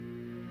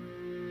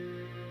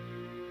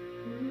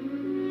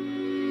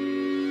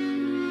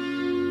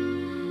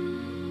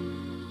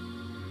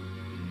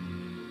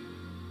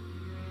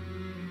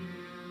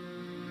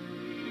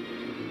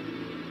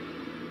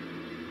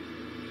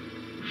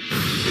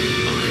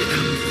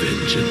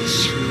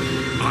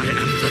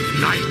the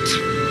night.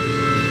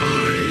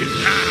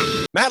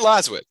 I am Matt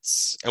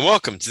Lazowitz, and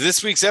welcome to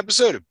this week's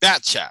episode of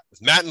Bat Chat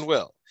with Matt and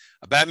Will,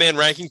 a Batman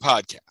ranking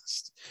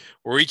podcast,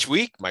 where each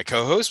week my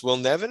co-host Will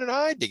Nevin and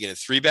I dig into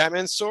 3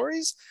 Batman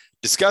stories,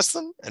 discuss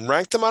them, and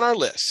rank them on our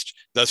list,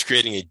 thus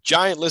creating a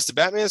giant list of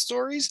Batman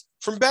stories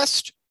from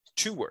best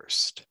to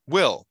worst.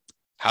 Will,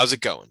 how's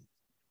it going?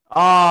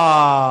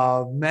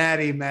 Oh,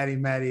 Maddie,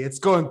 it's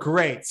going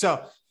great.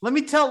 So let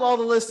me tell all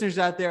the listeners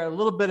out there a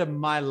little bit of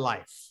my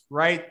life,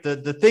 right?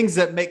 The things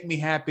that make me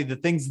happy, the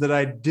things that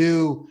I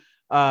do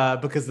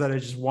because that I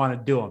just want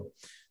to do them.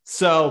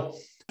 So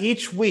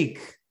each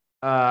week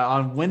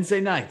on Wednesday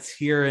nights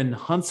here in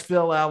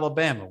Huntsville,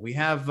 Alabama, we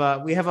have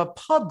a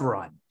pub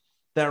run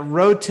that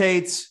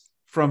rotates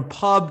from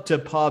pub to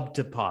pub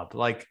to pub.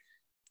 Like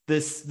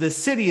the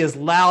city is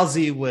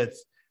lousy with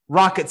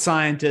rocket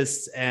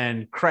scientists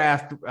and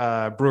craft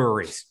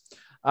breweries.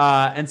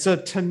 And so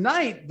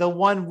tonight, the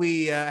one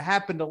we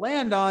happened to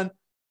land on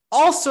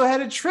also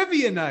had a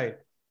trivia night.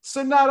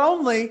 So not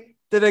only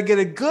did I get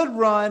a good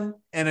run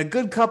and a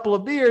good couple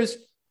of beers,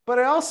 but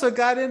I also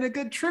got in a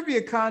good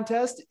trivia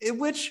contest in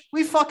which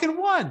we fucking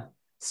won.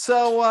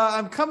 So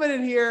I'm coming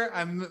in here.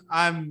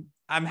 I'm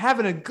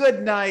having a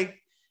good night,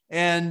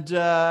 and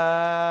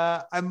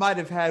I might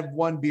have had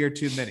one beer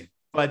too many.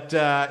 But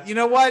you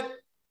know what?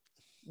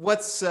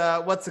 What's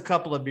a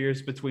couple of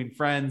beers between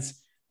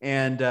friends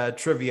and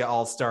trivia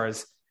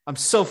all-stars? I'm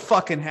so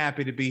fucking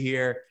happy to be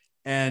here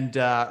and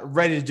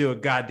ready to do a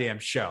goddamn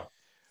show.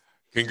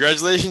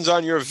 Congratulations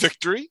on your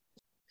victory.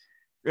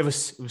 It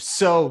was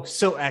so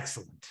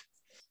excellent.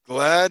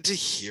 Glad to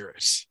hear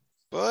it.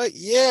 But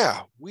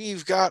yeah,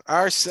 we've got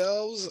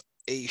ourselves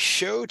a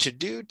show to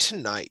do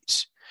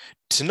tonight.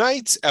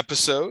 Tonight's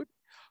episode,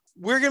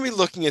 we're going to be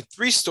looking at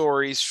 3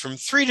 stories from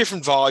 3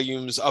 different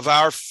volumes of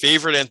our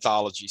favorite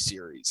anthology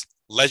series,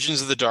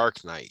 Legends of the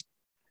Dark Knight.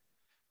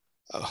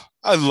 Oh,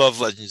 I love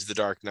Legends of the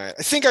Dark Knight.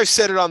 I think I've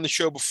said it on the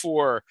show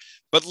before,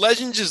 but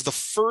Legends is the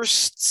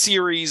first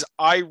series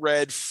I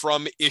read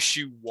from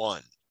issue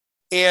 1.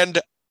 And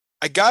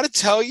I got to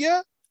tell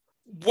you,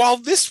 while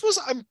this was,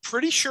 I'm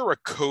pretty sure, a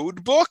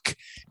code book,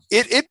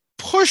 it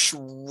pushed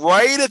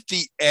right at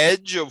the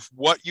edge of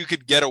what you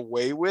could get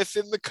away with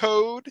in the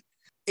code.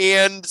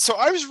 And so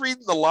I was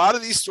reading a lot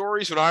of these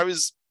stories when I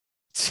was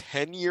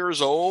 10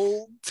 years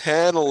old,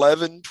 10,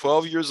 11,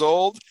 12 years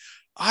old.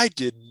 I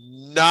did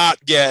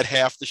not get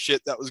half the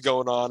shit that was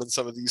going on in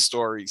some of these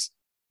stories.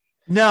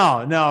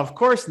 No, of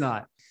course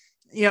not.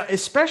 You know,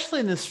 especially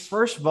in this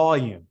first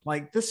volume,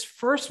 like this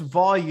first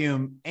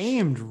volume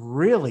aimed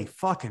really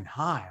fucking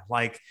high.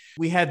 Like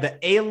we had the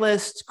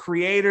A-list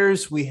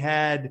creators, we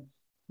had,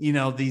 you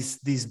know,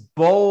 these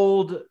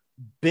bold,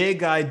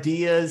 big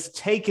ideas,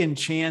 taking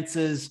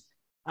chances.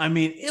 I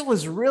mean, it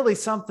was really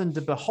something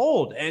to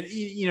behold. And,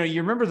 you know,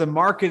 you remember the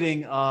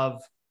marketing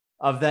of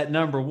that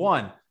number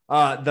 1,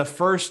 the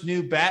first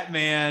new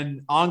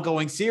Batman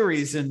ongoing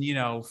series in,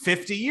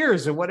 50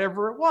 years or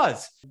whatever it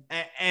was.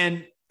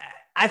 And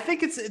I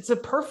think it's a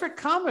perfect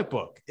comic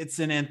book. It's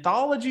an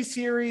anthology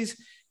series.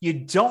 You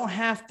don't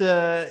have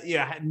to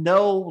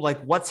know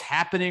like what's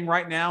happening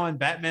right now in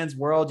Batman's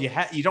world.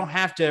 You don't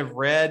have to have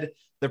read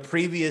the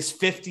previous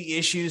 50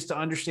 issues to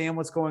understand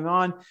what's going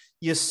on.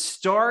 You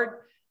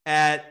start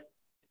at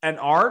an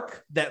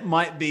arc that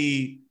might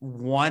be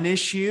 1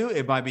 issue,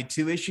 it might be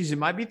 2 issues, it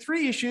might be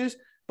 3 issues,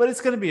 but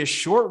it's going to be a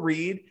short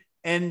read.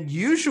 And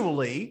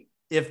usually,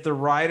 if the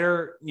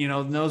writer,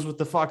 knows what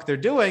the fuck they're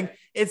doing,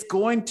 it's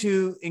going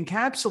to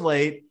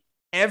encapsulate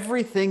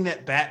everything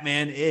that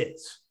Batman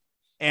is.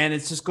 And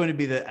it's just going to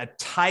be a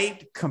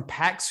tight,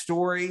 compact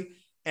story.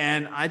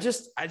 And I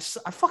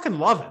fucking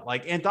love it.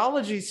 Like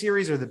anthology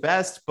series are the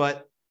best,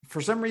 but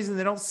for some reason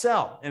they don't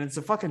sell. And it's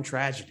a fucking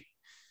tragedy.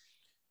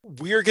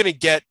 We're going to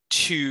get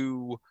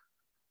to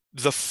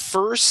the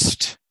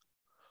first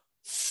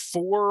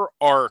 4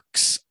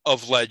 arcs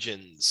of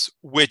Legends,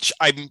 which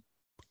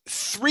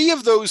 3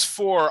 of those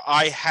 4,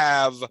 I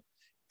have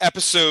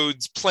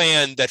episodes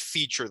planned that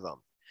feature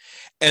them.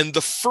 And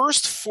the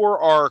first 4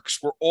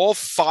 arcs were all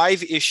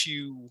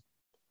 5-issue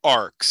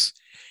arcs.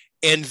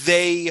 And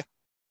they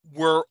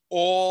were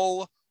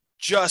all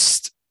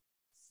just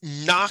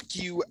knock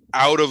you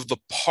out of the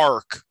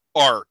park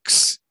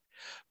arcs.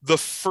 The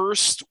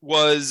first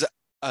was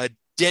a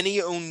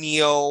Denny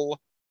O'Neil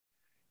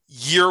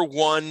Year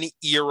 1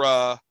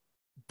 era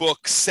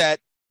book set,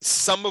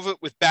 some of it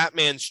with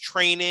Batman's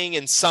training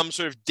and some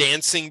sort of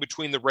dancing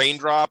between the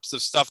raindrops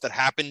of stuff that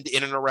happened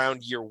in and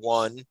around Year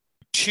 1.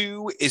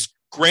 2 is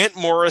Grant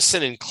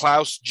Morrison and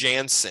Klaus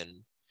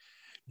Janson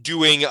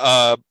doing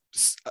a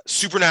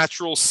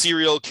supernatural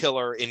serial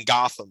killer in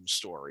Gotham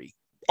story.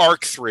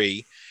 Arc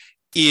 3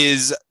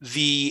 is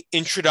the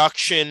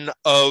introduction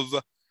of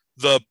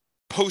the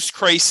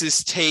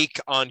post-crisis take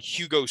on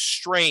Hugo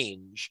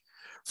Strange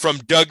from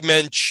Doug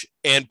Mensch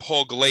and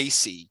Paul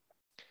Gulacy.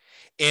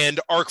 And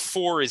Arc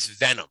 4 is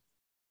Venom.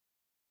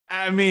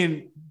 I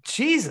mean,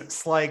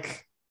 Jesus,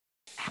 like,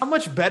 how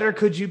much better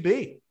could you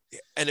be?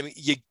 And I mean,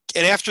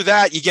 and after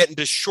that, you get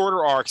into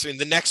shorter arcs. I mean,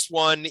 the next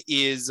one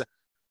is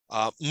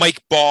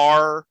Mike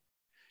Barr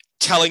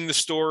telling the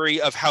story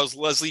of how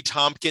Leslie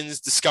Tompkins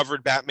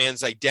discovered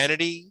Batman's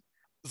identity.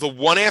 The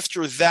one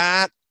after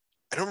that,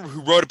 I don't remember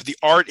who wrote it, but the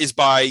art is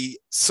by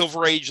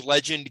Silver Age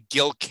legend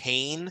Gil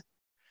Kane.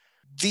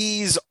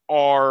 These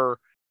are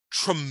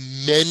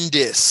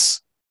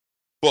tremendous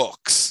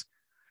books.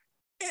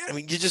 I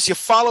mean, you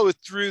follow it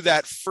through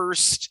that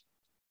first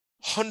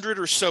 100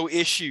 or so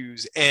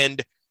issues,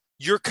 and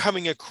you're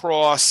coming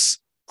across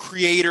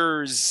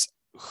creators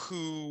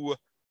who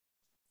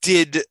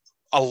did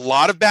a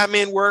lot of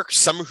Batman work,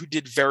 some who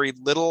did very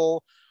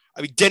little.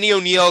 I mean, Denny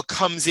O'Neil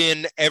comes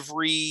in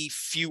every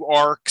few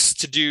arcs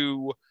to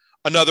do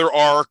another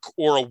arc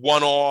or a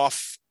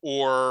one-off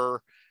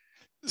or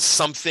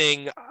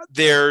something.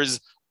 There's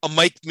a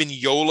Mike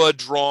Mignola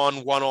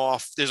drawn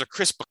one-off. There's a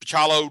Chris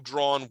Bachalo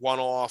drawn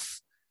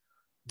one-off.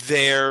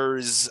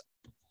 There's,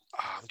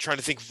 I'm trying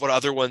to think of what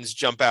other ones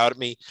jump out at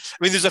me.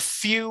 I mean, there's a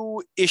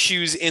few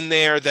issues in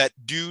there that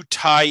do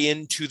tie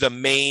into the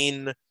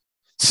main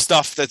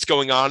stuff that's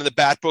going on in the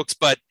Bat books,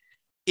 but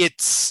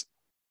it's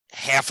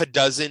half a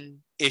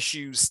dozen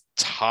issues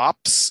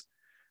tops.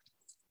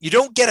 You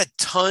don't get a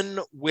ton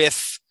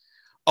with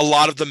a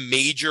lot of the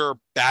major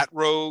Bat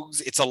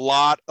rogues. It's a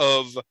lot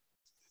of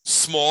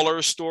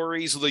smaller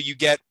stories, although you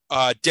get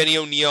Denny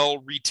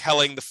O'Neil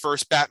retelling the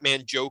first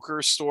Batman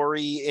Joker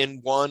story in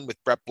one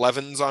with Brett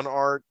Blevins on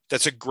art.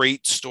 That's a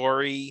great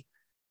story.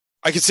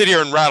 I could sit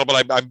here and rattle,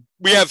 but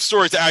we have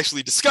stories to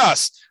actually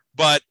discuss,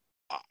 but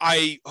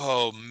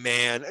oh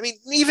man. I mean,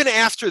 even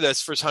after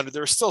this first 100,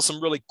 there are still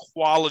some really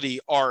quality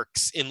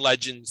arcs in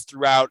Legends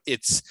throughout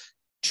its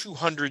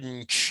 200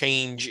 and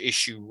change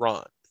issue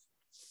run.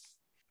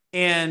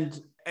 And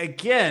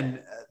again,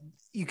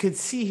 you could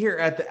see here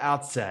at the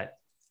outset,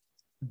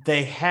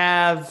 they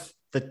have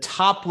the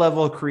top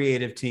level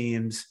creative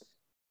teams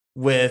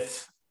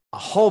with a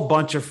whole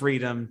bunch of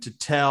freedom to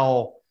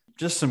tell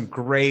just some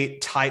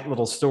great, tight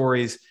little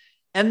stories.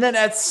 And then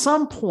at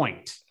some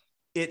point,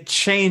 it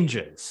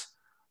changes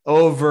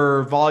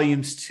over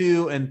volumes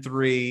 2 and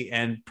 3,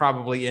 and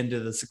probably into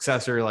the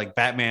successor like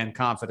Batman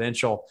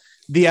Confidential.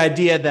 The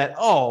idea that,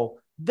 oh,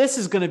 this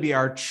is going to be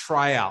our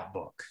tryout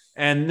book.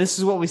 And this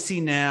is what we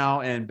see now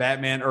in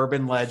Batman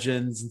Urban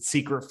Legends and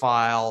Secret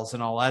Files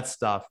and all that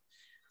stuff.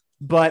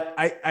 But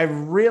I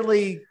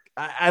really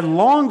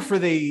long for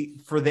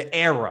the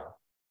era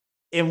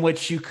in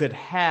which you could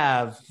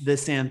have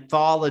this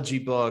anthology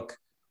book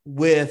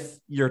with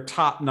your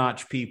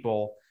top-notch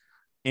people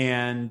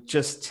and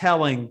just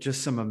telling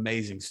just some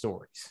amazing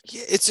stories.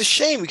 Yeah, it's a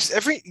shame because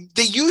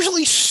they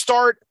usually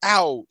start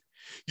out,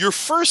 your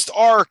first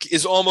arc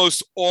is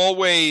almost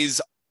always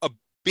a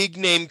big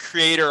name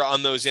creator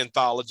on those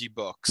anthology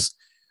books.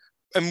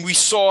 And we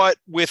saw it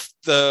with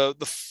the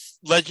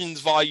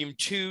Legends Volume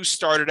 2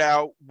 started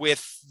out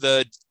with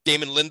the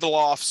Damon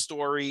Lindelof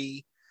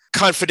story.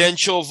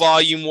 Confidential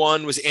Volume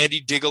 1 was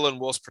Andy Diggle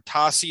and Whilce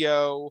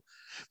Portacio.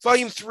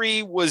 Volume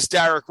 3 was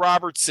Derek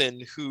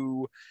Robertson,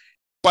 who,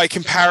 by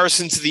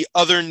comparison to the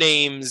other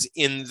names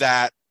in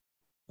that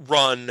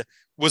run,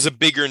 was a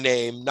bigger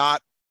name.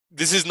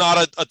 This is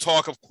not a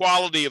talk of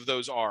quality of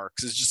those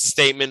arcs. It's just a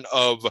statement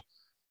of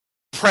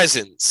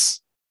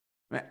presence.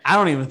 I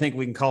don't even think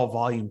we can call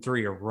Volume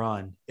 3 a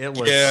run. It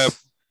was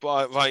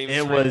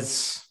Volume 3.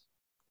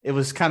 It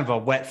was kind of a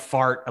wet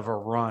fart of a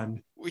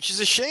run, which is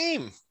a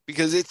shame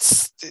because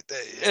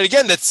and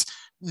again, that's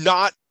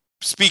not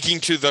speaking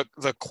to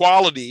the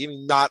quality. I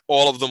mean, not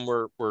all of them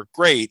were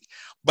great,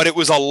 but it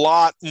was a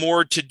lot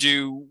more to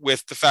do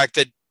with the fact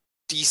that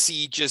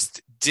DC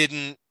just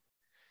didn't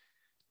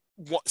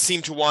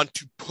seem to want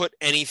to put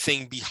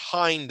anything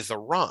behind the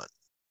run.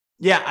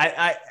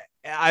 Yeah,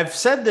 I've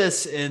said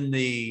this in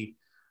the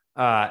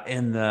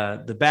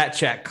Bat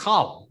Chat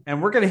column,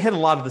 and we're going to hit a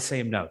lot of the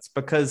same notes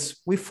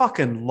because we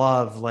fucking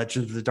love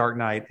Legends of the Dark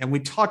Knight, and we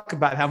talk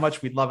about how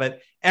much we love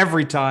it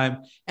every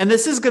time. And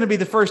this is going to be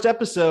the first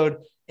episode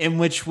in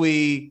which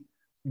we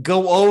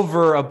go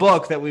over a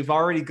book that we've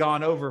already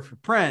gone over for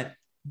print.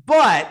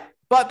 But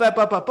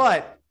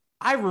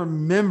I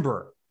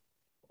remember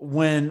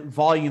when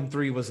Volume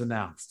 3 was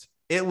announced.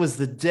 It was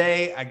the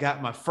day I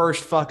got my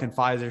first fucking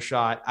Pfizer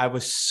shot. I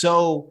was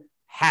so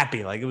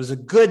happy. Like, it was a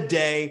good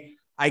day.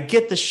 I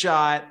get the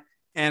shot,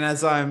 and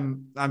as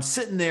I'm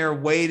sitting there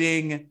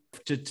waiting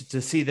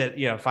to see that,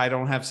 you know, if I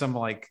don't have some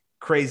like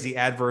crazy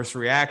adverse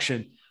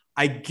reaction,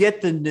 I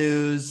get the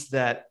news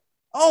that,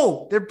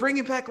 oh, they're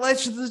bringing back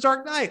Legends of the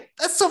Dark Knight.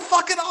 That's so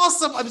fucking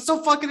awesome. I'm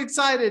so fucking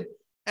excited.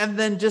 And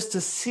then just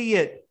to see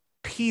it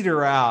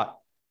peter out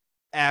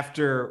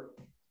after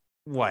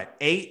what,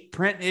 8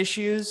 print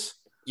issues?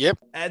 Yep.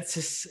 It's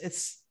just,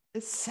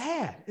 it's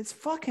sad. It's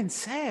fucking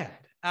sad.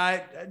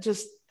 I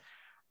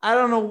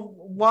don't know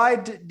why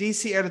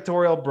DC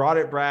editorial brought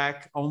it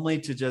back only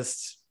to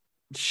just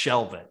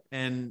shelve it,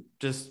 and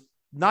just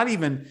not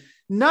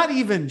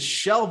even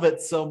shelve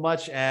it so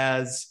much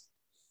as,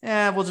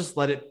 we'll just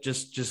let it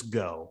just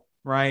go,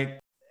 right?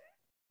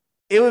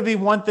 It would be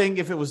one thing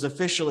if it was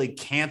officially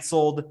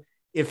canceled,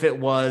 if it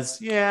was,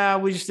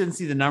 we just didn't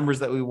see the numbers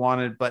that we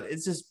wanted, but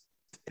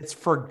it's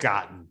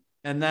forgotten.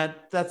 And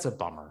that's a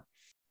bummer.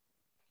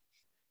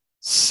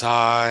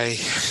 Sigh.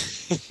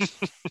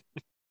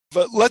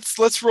 But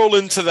let's roll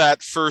into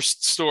that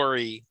first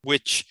story,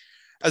 which,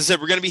 as I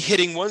said, we're going to be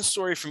hitting one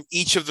story from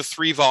each of the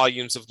 3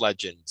 volumes of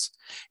Legends.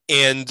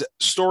 And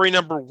story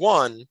number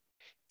 1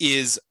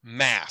 is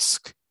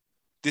Mask.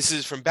 This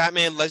is from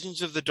Batman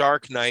Legends of the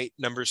Dark Knight,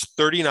 numbers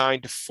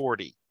 39 to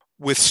 40,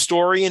 with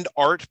story and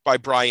art by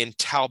Brian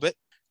Talbot,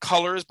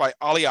 colors by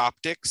Ollie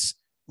Optics,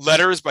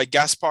 letters by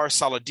Gaspar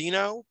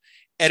Saladino,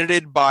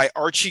 edited by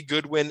Archie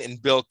Goodwin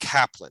and Bill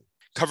Kaplan.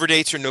 Cover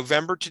dates are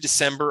November to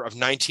December of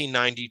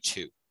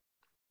 1992.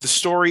 The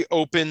story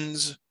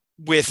opens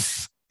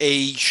with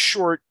a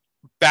short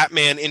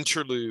Batman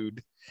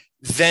interlude,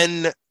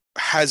 then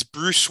has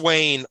Bruce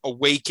Wayne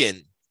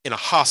awaken in a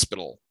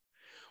hospital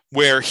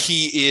where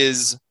he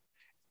is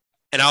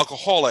an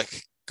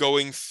alcoholic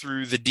going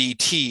through the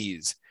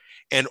DTs,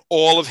 and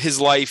all of his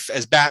life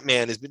as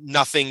Batman is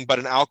nothing but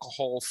an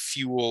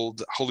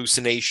alcohol-fueled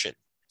hallucination.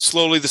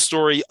 Slowly, the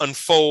story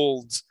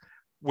unfolds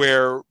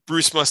where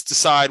Bruce must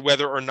decide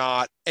whether or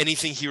not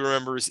anything he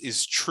remembers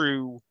is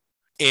true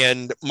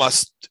and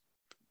must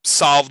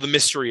solve the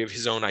mystery of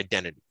his own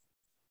identity.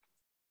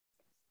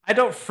 I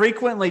don't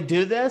frequently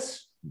do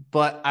this,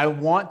 but I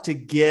want to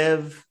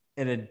give,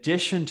 in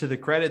addition to the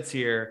credits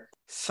here,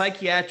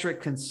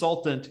 psychiatric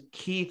consultant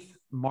Keith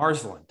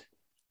Marsland.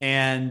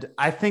 And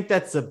I think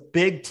that's a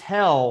big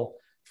tell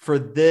for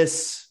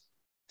this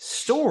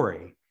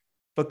story,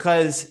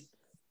 because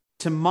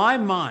to my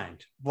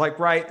mind,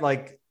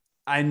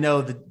 I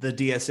know that the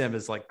DSM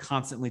is like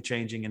constantly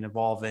changing and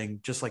evolving,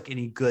 just like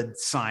any good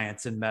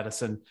science and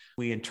medicine.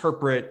 We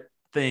interpret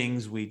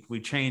things, we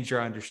change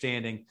our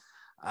understanding.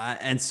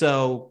 And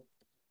so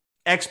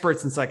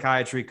experts in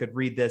psychiatry could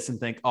read this and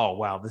think, oh,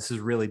 wow, this is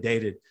really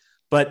dated.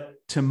 But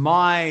to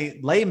my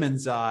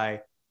layman's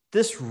eye,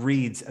 this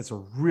reads as a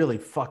really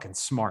fucking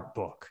smart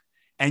book.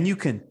 And you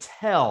can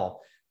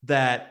tell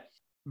that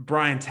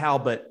Brian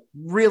Talbot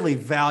really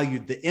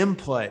valued the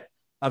input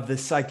of the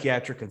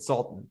psychiatric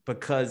consultant,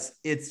 because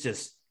it's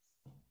just,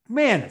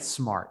 man, it's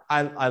smart.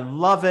 I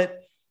love it.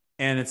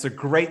 And it's a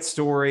great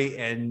story.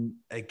 And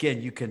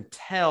again, you can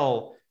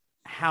tell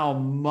how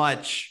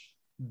much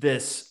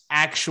this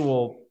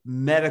actual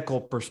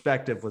medical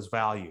perspective was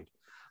valued.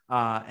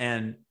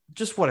 And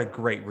just what a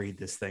great read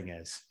this thing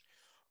is.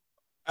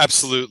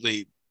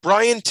 Absolutely.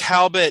 Brian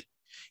Talbot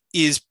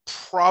is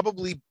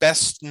probably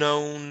best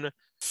known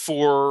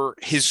for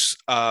his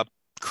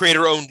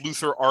creator-owned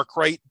Luther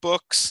Arkwright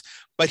books,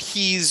 but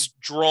he's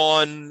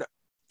drawn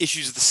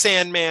issues of the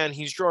Sandman.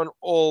 He's drawn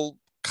all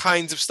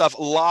kinds of stuff,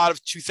 a lot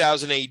of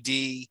 2000 AD.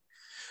 He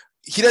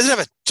doesn't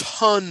have a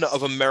ton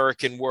of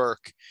American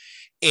work,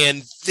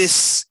 and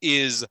this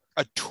is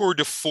a tour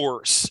de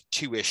force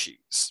 2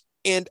 issues.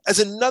 And as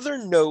another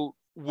note,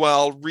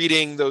 while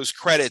reading those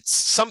credits,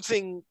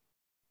 something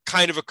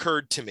kind of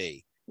occurred to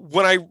me.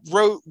 When I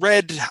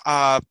read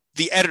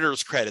the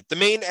editor's credit, the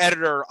main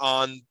editor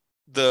on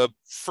the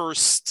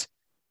first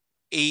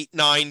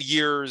 8-9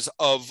 years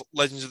of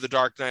Legends of the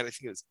Dark Knight, I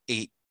think it was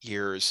 8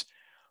 years,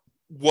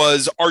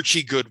 was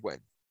Archie Goodwin.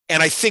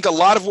 And I think a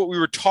lot of what we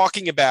were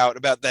talking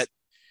about that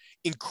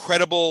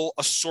incredible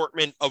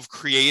assortment of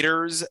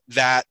creators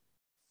that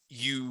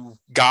you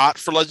got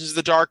for Legends of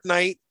the Dark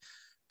Knight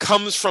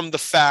comes from the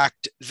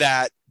fact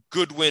that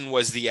Goodwin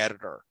was the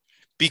editor,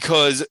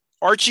 because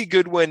Archie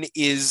Goodwin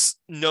is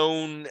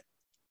known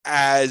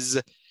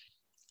as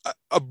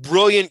a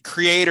brilliant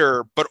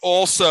creator, but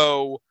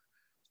also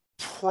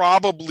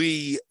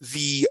probably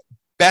the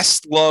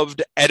best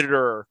loved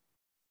editor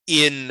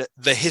in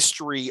the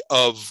history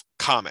of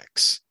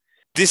comics.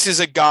 This is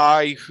a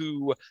guy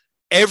who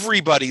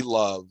everybody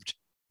loved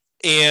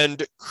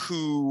and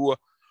who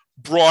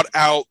brought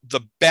out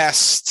the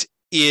best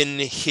in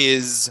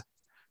his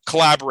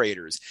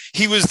collaborators.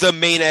 He was the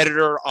main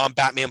editor on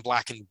Batman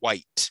Black and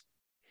White.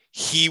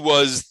 He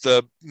was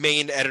the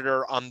main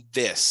editor on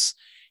this.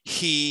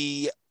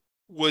 He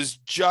was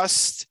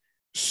just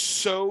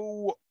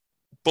so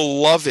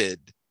beloved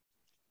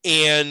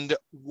and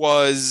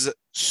was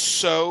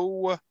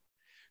so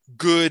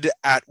good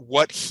at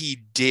what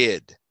he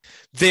did.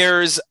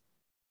 There's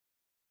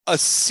a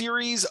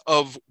series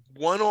of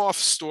one-off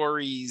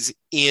stories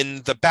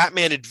in the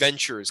Batman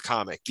Adventures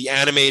comic, the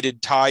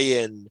animated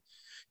tie-in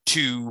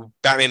to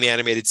Batman the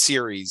Animated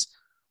Series,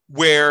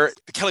 where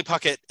Kelly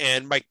Puckett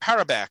and Mike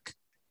Parabek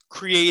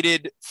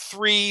created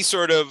 3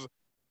 sort of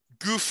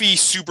goofy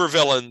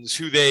supervillains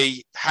who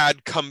they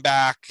had come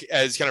back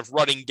as kind of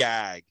running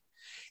gag.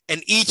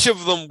 And each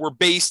of them were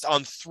based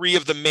on 3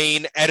 of the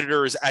main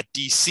editors at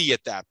DC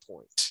at that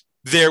point.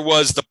 There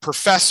was the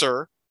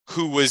Professor,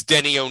 who was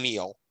Denny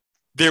O'Neil.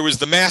 There was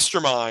the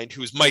Mastermind,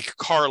 who was Mike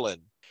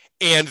Carlin.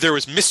 And there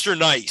was Mr.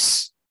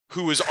 Nice,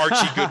 who was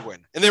Archie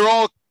Goodwin. And they were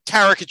all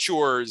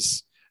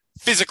caricatures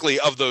physically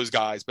of those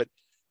guys. But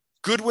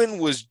Goodwin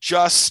was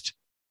just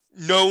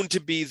known to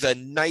be the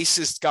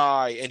nicest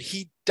guy. And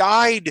he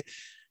died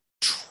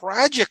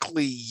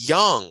tragically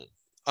young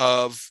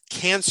of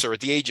cancer at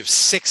the age of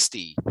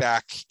 60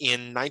 back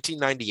in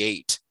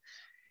 1998.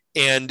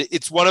 And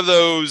it's one of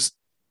those,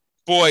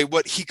 boy,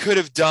 what he could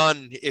have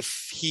done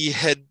if he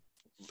had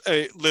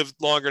lived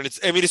longer. And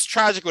it's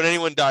tragic when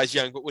anyone dies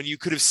young, but when you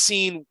could have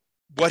seen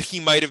what he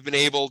might have been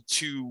able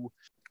to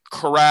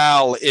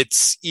corral,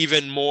 it's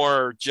even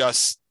more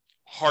just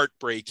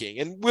heartbreaking.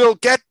 And we'll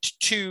get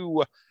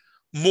to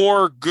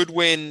more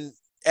Goodwin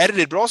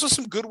edited, but also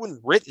some Goodwin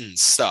written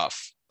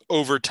stuff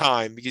over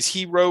time, because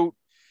he wrote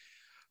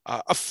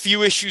a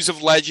few issues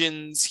of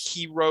Legends.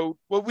 He wrote,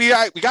 well, we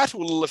got to a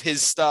little of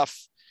his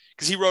stuff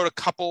because he wrote a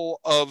couple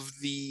of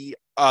the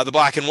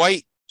black and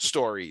white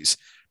stories,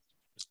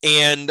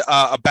 and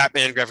a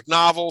Batman graphic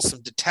novel,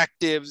 some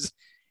detectives,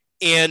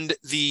 and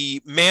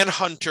the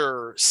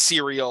Manhunter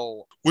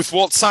serial with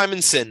Walt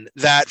Simonson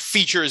that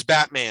features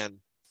Batman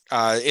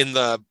in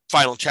the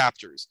final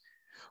chapters.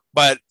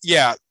 But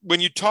yeah, when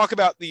you talk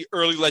about the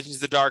early Legends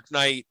of the Dark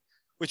Knight,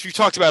 which we've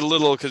talked about a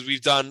little because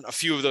we've done a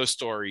few of those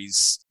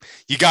stories,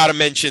 you got to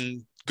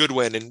mention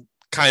Goodwin and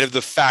kind of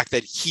the fact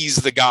that he's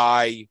the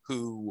guy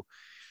who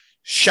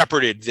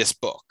shepherded this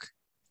book.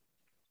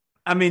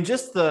 I mean,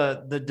 just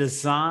the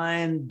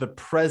design, the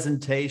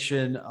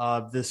presentation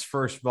of this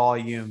first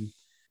volume,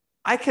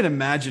 I can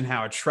imagine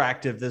how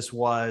attractive this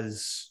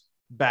was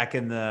back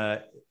in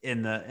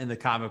the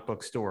comic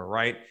book store,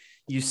 right?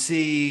 You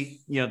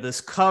see,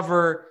 this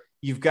cover,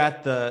 you've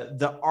got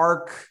the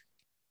arc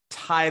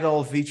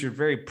title featured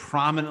very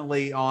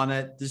prominently on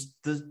it.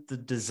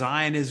 The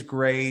design is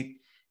great,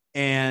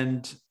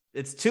 and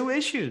it's 2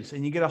 issues,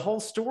 and you get a whole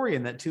story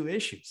in that 2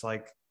 issues.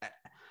 Like,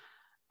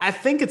 I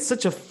think it's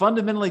such a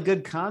fundamentally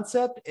good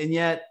concept, and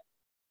yet,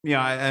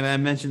 I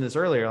mentioned this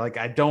earlier, like,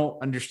 I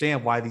don't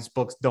understand why these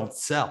books don't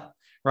sell,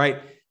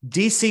 right?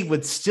 DC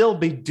would still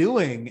be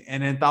doing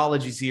an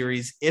anthology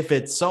series if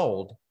it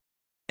sold,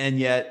 and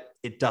yet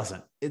it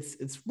doesn't.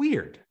 It's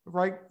weird,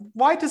 right?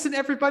 Why doesn't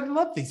everybody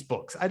love these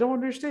books? I don't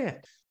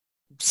understand.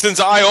 Since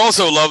I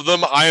also love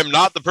them, I am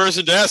not the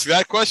person to ask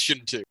that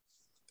question to.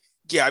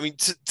 Yeah, I mean,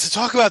 to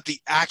talk about the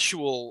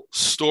actual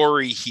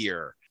story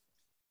here,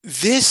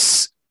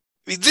 this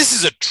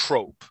is a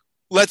trope.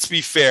 Let's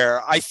be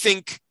fair. I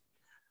think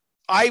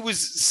I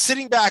was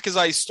sitting back as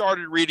I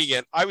started reading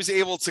it. I was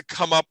able to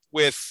come up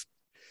with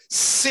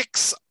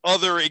 6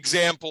 other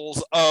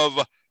examples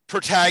of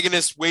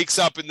protagonist wakes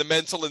up in the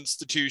mental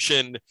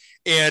institution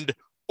and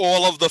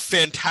all of the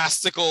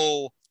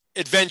fantastical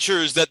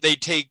adventures that they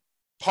take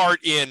part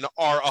in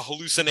are a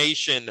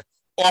hallucination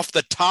off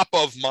the top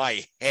of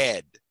my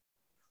head.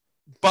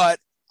 But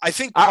I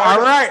think... All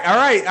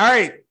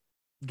right.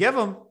 Give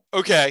them.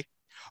 Okay.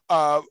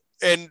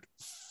 And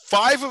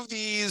 5 of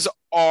these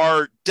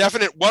are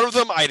definite. One of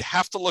them I'd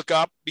have to look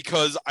up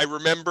because I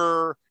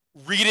remember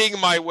reading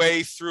my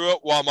way through it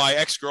while my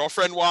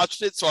ex-girlfriend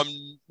watched it, so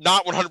I'm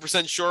not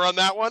 100% sure on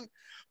that one.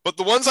 But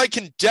the ones I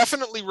can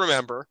definitely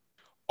remember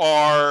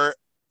are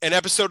an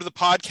episode of the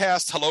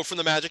podcast Hello from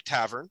the Magic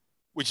Tavern,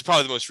 which is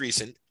probably the most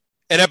recent,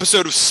 an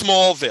episode of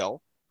Smallville,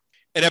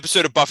 an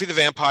episode of Buffy the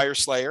Vampire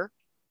Slayer,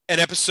 an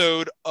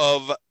episode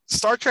of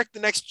Star Trek The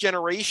Next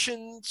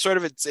Generation, sort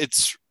of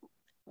it's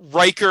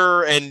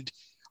Riker and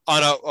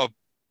on a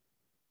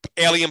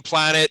alien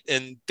planet,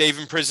 and they've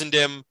imprisoned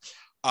him.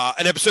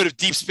 An episode of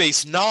Deep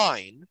Space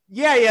Nine.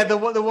 Yeah, the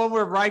one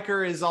where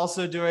Riker is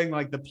also doing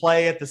like the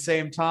play at the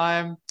same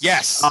time.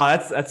 Yes.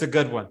 That's a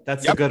good one.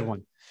 That's a good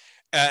one.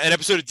 An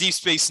episode of Deep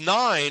Space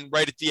Nine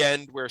right at the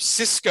end where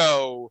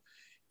Cisco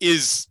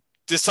is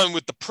this time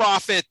with the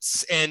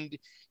Prophets, and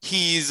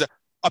he's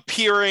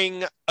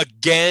appearing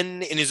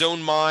again in his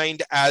own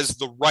mind as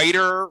the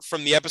writer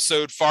from the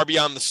episode Far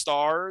Beyond the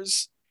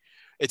Stars.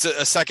 It's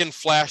a second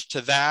flash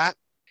to that.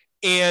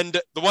 And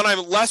the one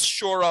I'm less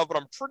sure of, but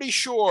I'm pretty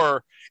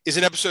sure, is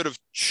an episode of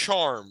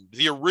Charmed,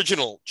 the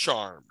original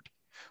Charmed.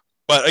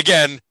 But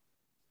again,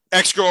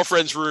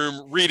 ex-girlfriend's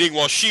room, reading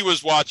while she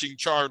was watching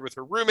Charmed with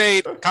her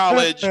roommate in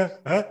college.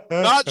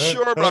 Not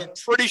sure, but I'm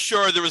pretty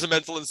sure there was a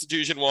mental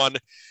institution one.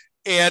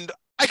 And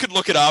I could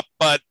look it up,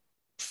 but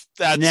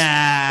that's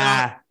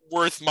not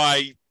worth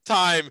my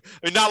time.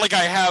 I mean, not like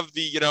I have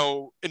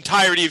the,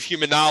 entirety of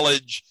human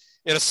knowledge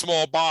in a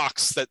small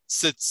box that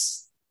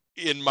sits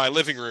in my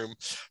living room.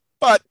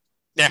 But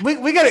yeah,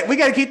 we got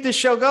to keep this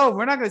show going.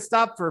 We're not going to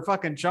stop for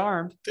fucking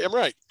Charmed. Damn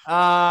right.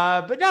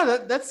 But no,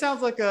 that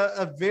sounds like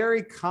a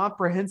very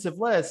comprehensive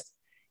list.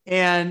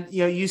 And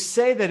you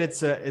say that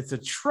it's a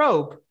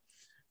trope,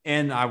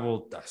 and I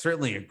will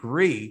certainly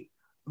agree.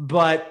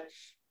 But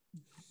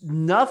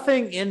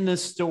nothing in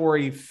this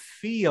story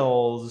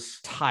feels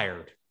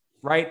tired,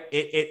 right?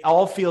 It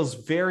all feels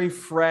very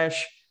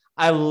fresh.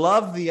 I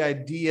love the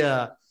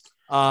idea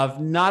of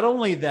not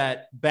only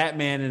that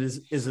Batman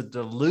is a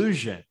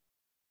delusion,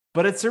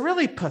 but it's a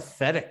really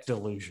pathetic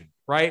delusion,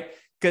 right?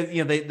 Because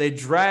they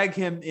drag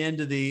him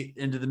into the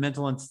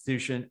mental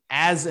institution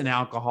as an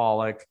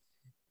alcoholic,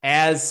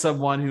 as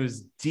someone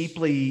who's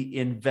deeply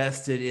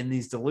invested in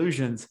these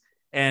delusions,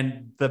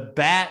 and the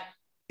Bat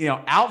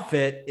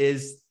outfit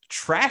is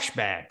trash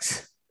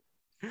bags,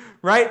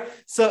 right?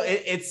 So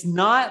it's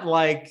not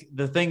like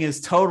the thing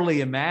is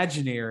totally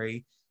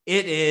imaginary.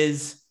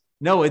 It's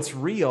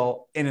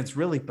real, and it's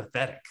really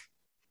pathetic.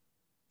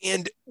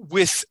 And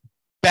with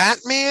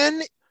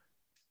Batman,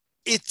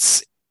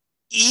 it's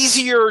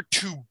easier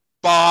to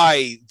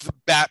buy the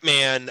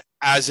Batman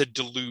as a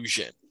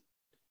delusion.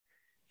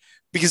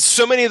 Because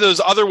so many of those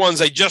other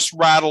ones I just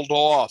rattled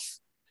off,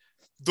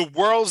 the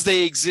worlds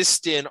they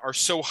exist in are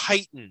so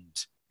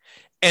heightened.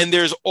 And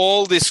there's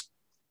all this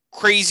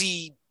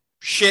crazy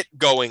shit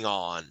going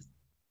on.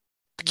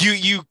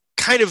 You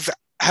kind of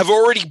have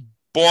already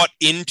bought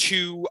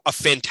into a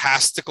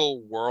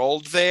fantastical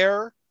world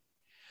there.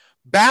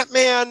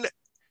 Batman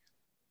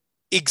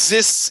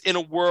exists in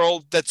a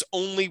world that's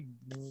only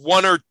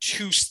one or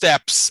two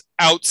steps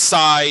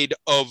outside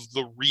of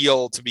the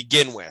real to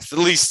begin with, at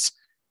least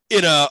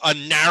in a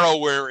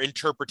narrower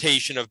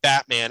interpretation of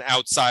Batman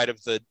outside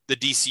of the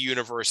DC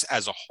universe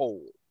as a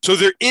whole. So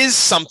there is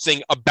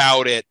something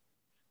about it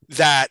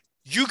that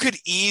you could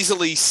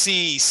easily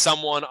see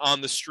someone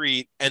on the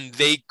street and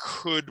they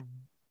could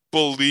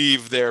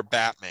believe they're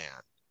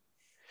Batman.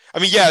 I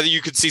mean, yeah,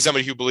 you could see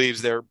somebody who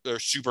believes they're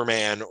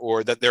Superman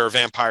or that there are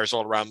vampires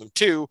all around them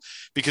too,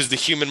 because the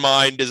human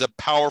mind is a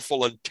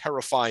powerful and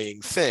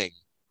terrifying thing.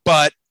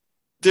 But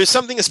there's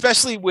something,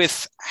 especially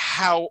with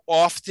how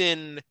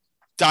often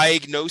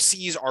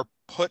diagnoses are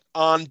put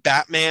on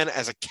Batman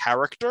as a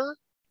character,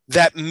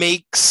 that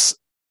makes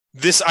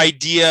this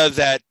idea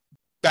that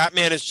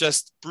Batman is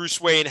just Bruce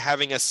Wayne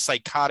having a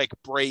psychotic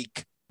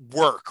break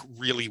work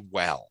really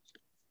well.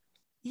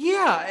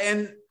 Yeah,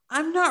 and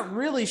I'm not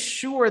really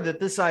sure that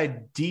this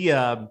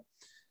idea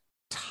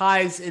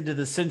ties into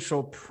the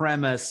central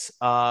premise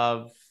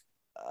of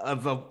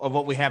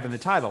what we have in the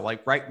title,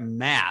 like, right,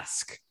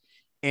 mask.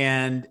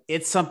 And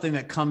it's something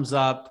that comes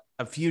up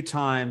a few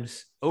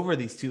times over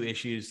these two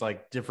issues,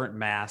 like different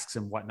masks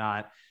and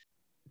whatnot.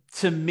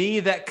 To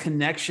me, that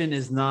connection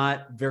is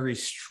not very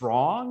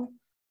strong,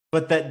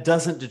 but that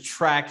doesn't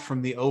detract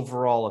from the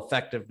overall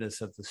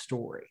effectiveness of the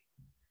story.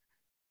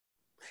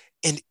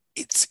 And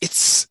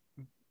it's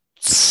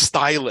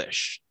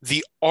stylish,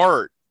 the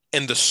art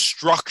and the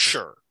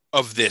structure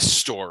of this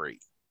story.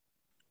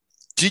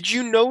 Did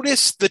you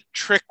notice the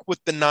trick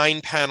with the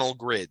 9-panel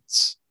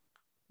grids?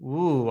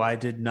 Ooh, I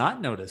did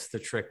not notice the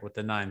trick with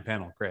the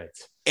 9-panel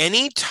grids.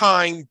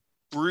 Anytime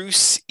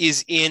Bruce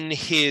is in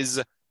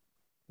his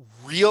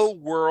real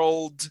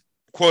world,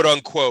 quote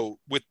unquote,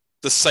 with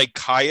the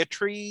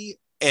psychiatry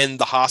and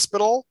the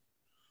hospital,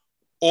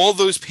 all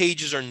those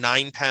pages are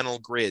 9-panel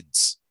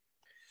grids.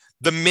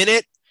 The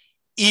minute,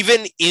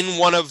 even in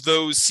one of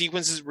those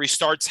sequences where he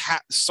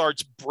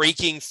starts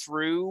breaking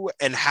through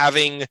and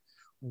having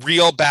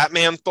real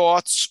Batman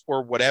thoughts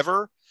or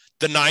whatever,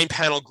 the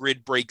 9-panel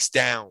grid breaks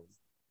down.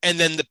 And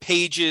then the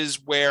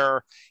pages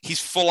where he's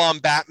full on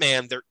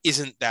Batman, there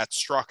isn't that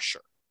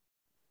structure.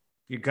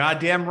 You're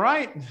goddamn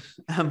right.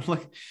 I'm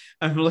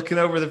looking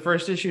over the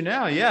first issue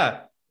now.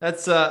 Yeah,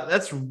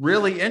 that's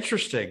really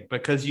interesting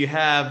because you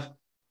have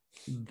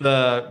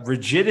the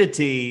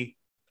rigidity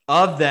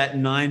of that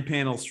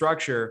 9-panel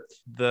structure,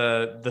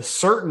 the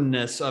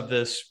certainness of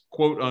this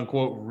quote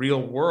unquote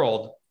real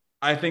world.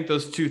 I think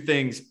those two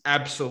things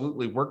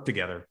absolutely work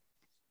together.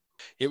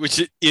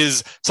 Which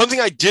is something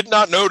I did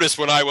not notice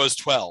when I was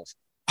 12.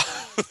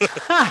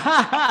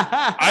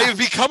 I have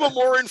become a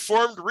more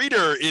informed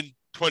reader in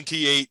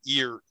 28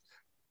 years.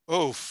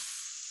 Oh,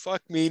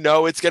 fuck me.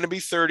 No, it's going to be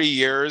 30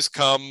 years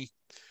come.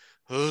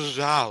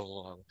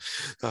 No,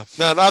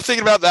 not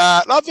thinking about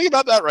that. Not thinking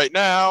about that right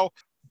now.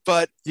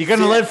 But you're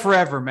going to live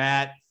forever,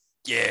 Matt.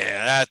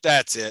 Yeah,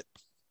 that's it.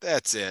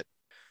 That's it.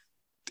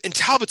 And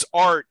Talbot's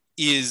art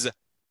is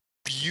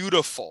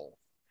beautiful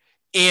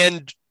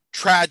and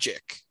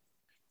tragic.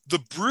 The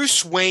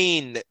Bruce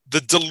Wayne,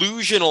 the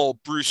delusional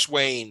Bruce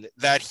Wayne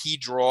that he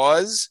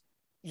draws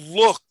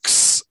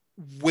looks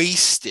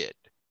wasted.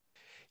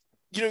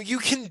 You know, you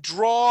can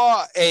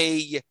draw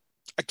a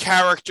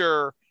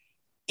character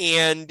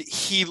and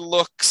he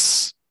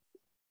looks,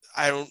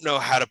 I don't know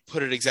how to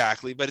put it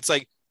exactly, but it's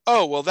like,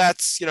 oh, well,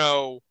 that's,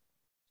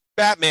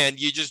 Batman.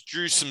 You just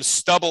drew some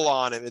stubble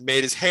on him and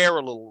made his hair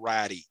a little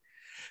ratty.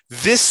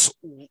 This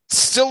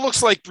still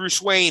looks like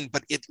Bruce Wayne,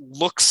 but it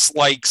looks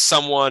like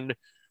someone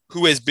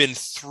who has been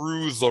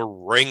through the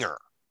ringer.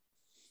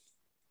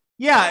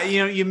 Yeah,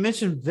 you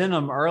mentioned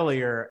Venom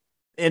earlier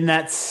in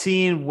that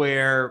scene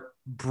where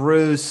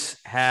Bruce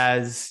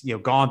has,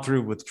 gone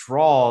through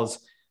withdrawals.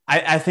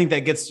 I think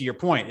that gets to your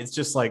point. It's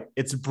just like,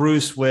 it's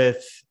Bruce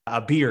with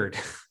a beard,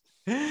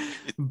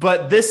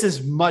 but this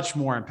is much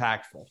more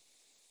impactful.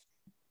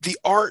 The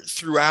art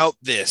throughout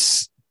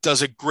this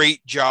does a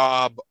great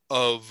job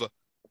of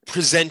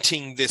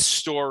presenting this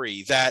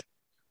story, that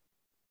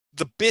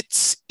the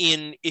bits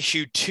in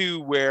issue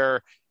 2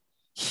 where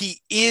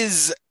he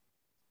is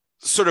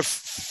sort of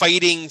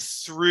fighting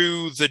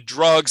through the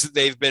drugs that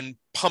they've been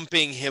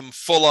pumping him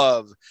full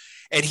of,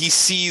 and he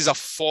sees a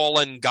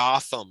fallen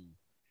Gotham,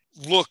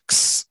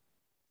 looks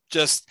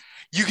just,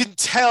 you can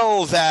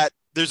tell that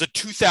there's a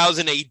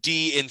 2000 AD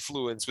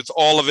influence with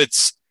all of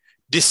its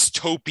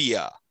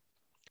dystopia.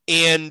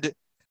 And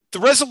the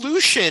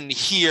resolution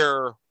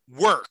here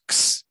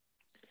works.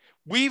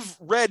 We've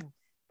read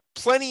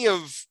plenty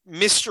of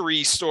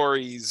mystery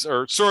stories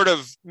or sort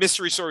of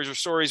mystery stories or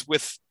stories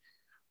with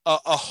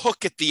a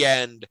hook at the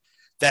end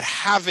that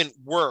haven't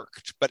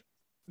worked, but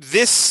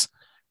this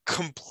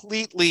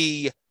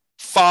completely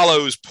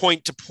follows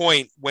point to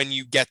point when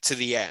you get to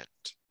the end.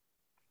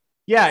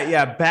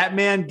 Yeah.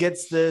 Batman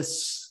gets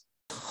this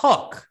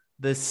hook,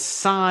 this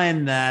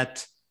sign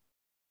that,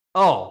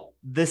 oh,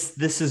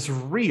 this is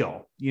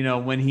real. You know,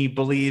 when he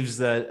believes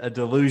that a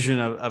delusion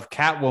of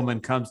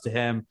Catwoman comes to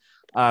him,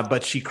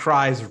 but she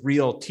cries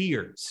real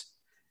tears.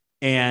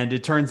 And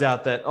it turns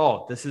out that,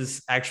 oh, this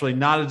is actually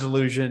not a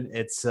delusion.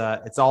 It's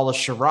all a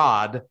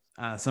charade.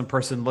 Some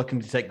person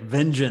looking to take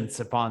vengeance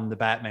upon the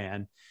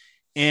Batman.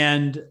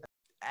 And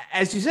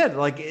as you said,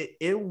 like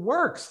it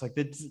works. Like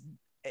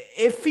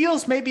it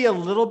feels maybe a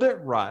little bit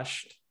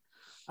rushed.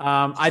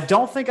 I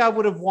don't think I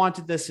would have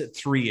wanted this at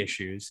 3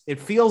 issues. It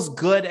feels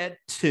good at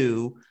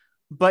 2,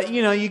 but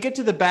you know, you get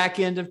to the back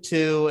end of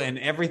 2 and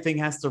everything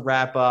has to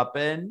wrap up,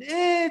 and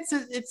it's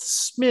a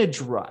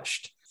smidge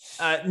rushed.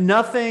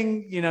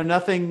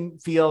 Nothing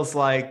feels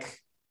like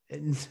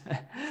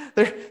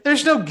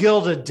there's no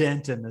Gilda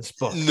Dent in this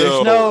book.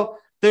 No.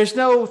 There's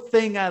no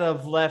thing out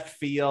of left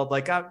field.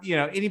 Like,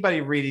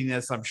 anybody reading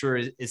this, I'm sure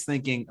is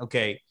thinking,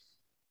 okay,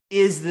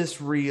 is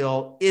this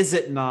real? Is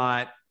it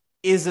not?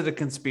 Is it a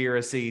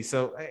conspiracy?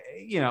 So,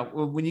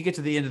 when you get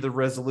to the end of the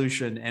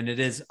resolution and it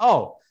is,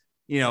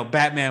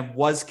 Batman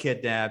was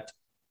kidnapped.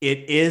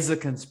 It is a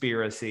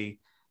conspiracy.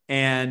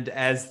 And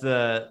as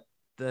the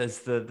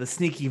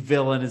sneaky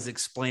villain is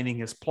explaining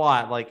his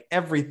plot, like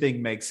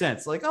everything makes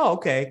sense. Like, oh,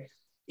 okay.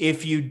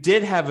 If you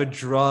did have a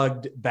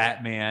drugged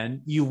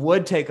Batman, you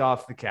would take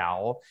off the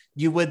cowl.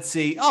 You would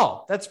see,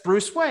 oh, that's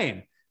Bruce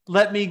Wayne.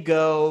 Let me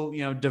go,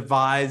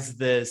 devise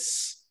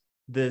this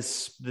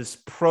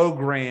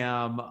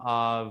program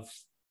of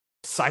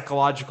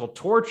psychological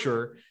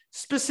torture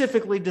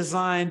specifically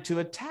designed to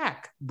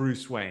attack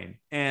Bruce Wayne.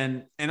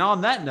 And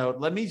on that note,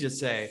 let me just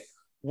say,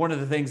 one of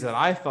the things that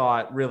I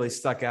thought really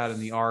stuck out in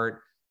the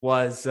art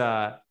was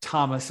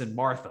Thomas and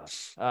Martha,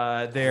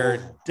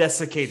 their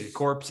desiccated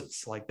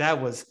corpses. Like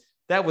that was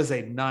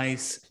a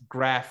nice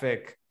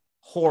graphic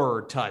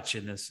horror touch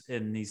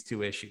in these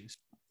 2 issues.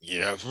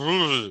 Yeah.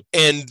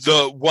 And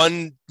the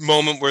one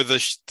moment where the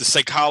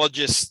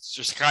psychologist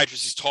or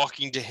psychiatrist is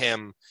talking to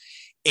him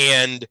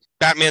and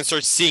Batman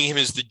starts seeing him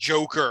as the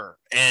Joker,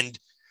 and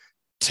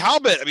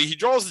Talbot, I mean, he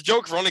draws the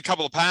Joker for only a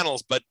couple of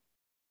panels, but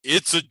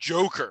it's a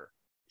Joker.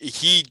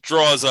 He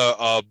draws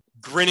a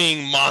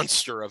grinning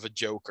monster of a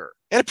Joker,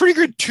 and a pretty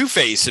good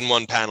Two-Face in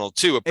one panel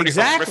too. A pretty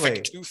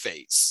horrific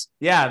Two-Face.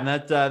 Yeah, and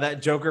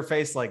that Joker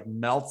face like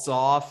melts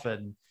off,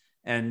 and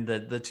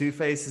the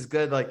Two-Face is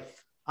good. Like,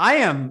 I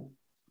am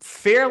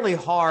fairly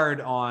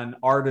hard on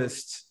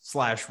artists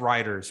 /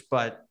 writers,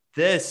 but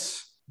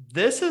this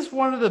is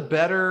one of the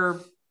better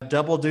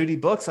double duty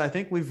books I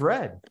think we've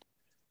read.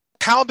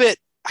 Talbot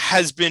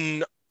has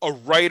been a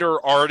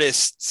writer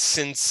artist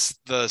since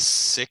the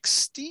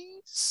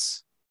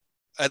 60s,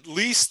 at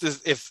least the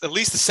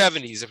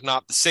 70s, if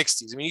not the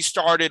 60s. I mean, he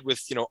started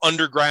with,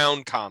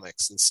 underground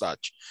comics and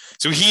such.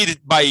 So he,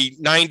 by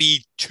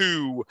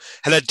 92,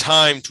 had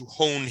time to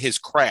hone his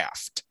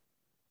craft.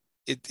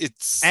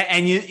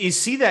 And you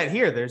see that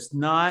here. There's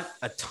not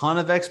a ton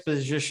of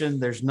exposition.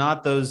 There's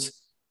not those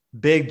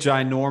big,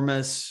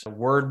 ginormous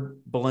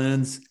word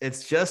balloons.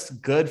 It's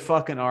just good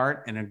fucking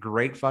art and a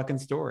great fucking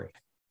story.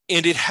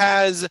 And it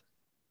has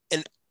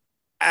an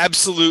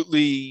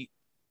absolute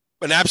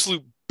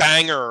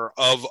banger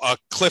of a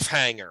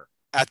cliffhanger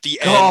at the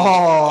end.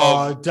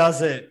 Oh,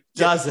 does it?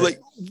 Like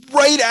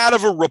right out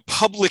of a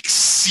Republic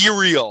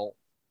serial.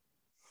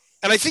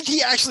 And I think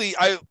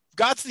I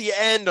got to the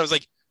end. I was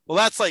like, well,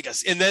 that's like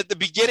us. And at the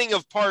beginning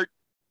of part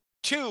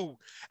 2,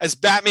 as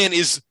Batman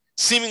is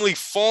seemingly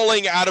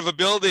falling out of a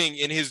building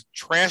in his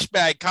trash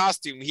bag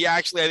costume, he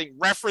actually, I think,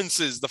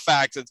 references the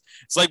fact that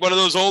it's like one of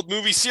those old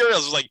movie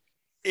serials. It's like,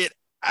 it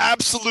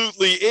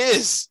absolutely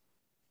is,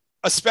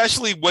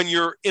 especially when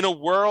you're in a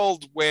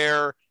world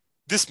where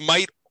this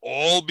might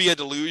all be a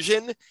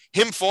delusion.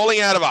 Him falling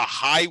out of a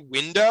high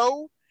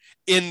window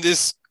in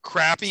this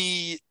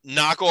crappy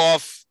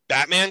knockoff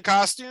Batman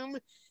costume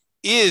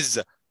is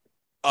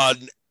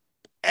an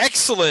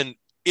excellent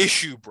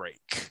issue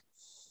break.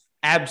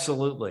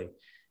 Absolutely.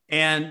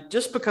 And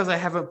just because I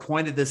haven't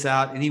pointed this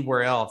out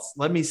anywhere else,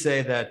 let me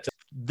say that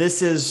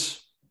this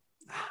is,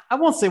 I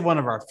won't say one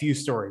of our few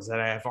stories that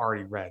I have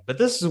already read, but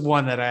this is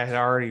one that I had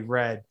already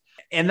read.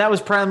 And that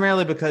was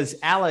primarily because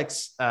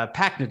Alex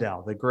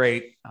Paknadel, the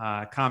great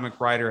comic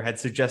writer, had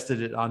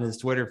suggested it on his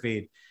Twitter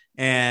feed.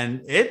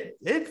 And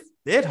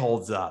it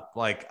holds up.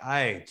 Like,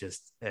 I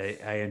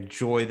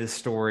enjoy this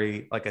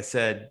story. Like I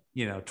said,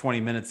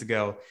 20 minutes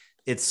ago,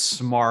 it's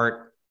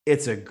smart.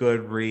 It's a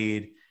good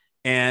read.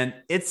 And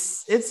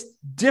it's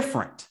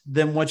different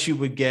than what you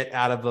would get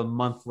out of a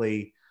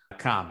monthly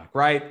comic,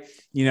 right?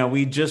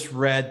 We just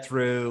read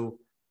through,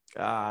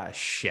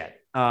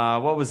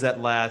 what was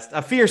that last?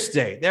 A Fear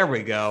State. There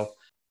we go.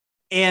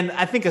 And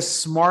I think a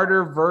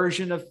smarter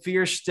version of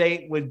Fear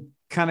State would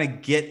kind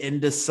of get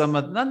into some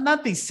of,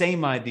 not these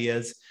same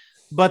ideas,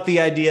 But the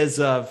ideas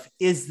of,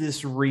 is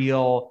this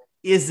real?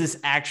 Is this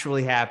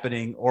actually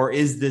happening? Or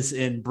is this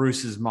in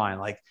Bruce's mind?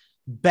 Like,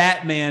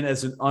 Batman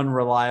as an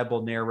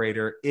unreliable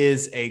narrator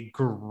is a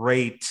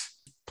great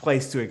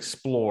place to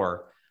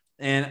explore.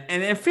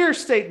 And Fear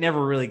State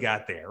never really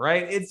got there,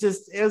 right? It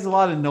was a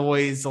lot of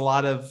noise, a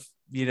lot of,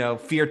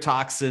 fear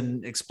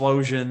toxin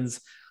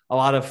explosions, a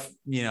lot of,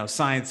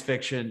 science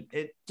fiction.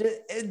 It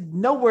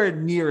nowhere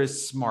near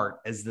as smart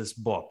as this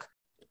book.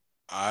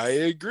 I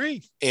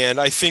agree.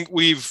 And I think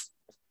we've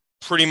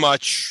pretty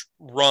much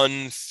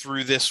run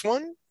through this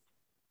one.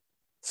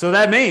 So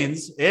that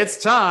means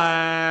it's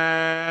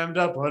time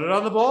to put it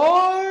on the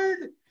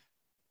board.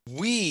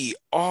 We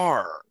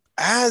are,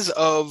 as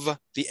of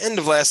the end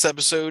of last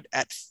episode,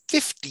 at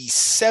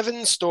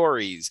 57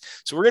 stories.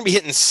 So we're going to be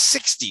hitting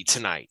 60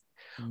 tonight.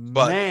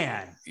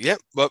 Man. Yep.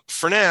 But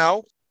for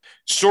now,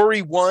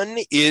 story 1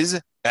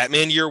 is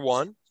Batman Year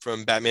 1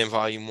 from Batman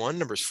Volume 1,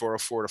 numbers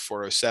 404 to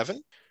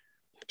 407.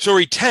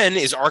 Story 10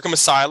 is Arkham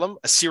Asylum,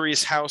 A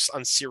Serious House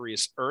on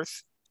Serious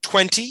Earth.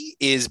 20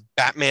 is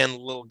Batman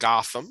Little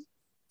Gotham.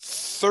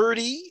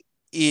 30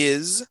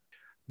 is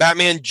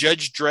Batman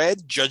Judge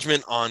Dredd,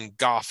 Judgment on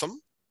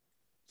Gotham.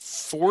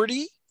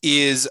 40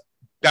 is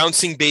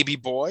Bouncing Baby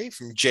Boy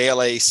from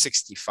JLA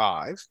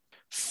 65.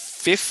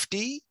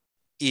 50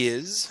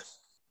 is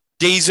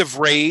Days of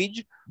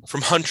Rage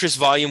from Huntress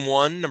Volume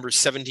 1, numbers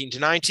 17 to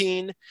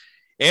 19.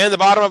 And the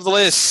bottom of the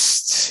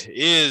list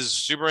is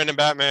Superman and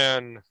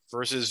Batman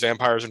versus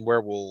Vampires and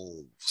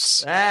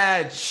Werewolves.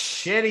 That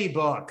shitty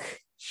book.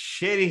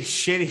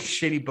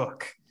 Shitty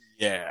book.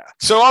 Yeah.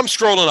 So I'm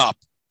scrolling up.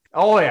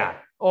 Oh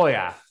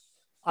yeah.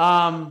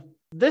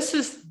 This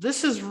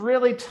is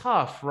really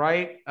tough,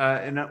 right?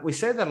 And we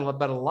say that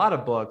about a lot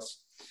of books.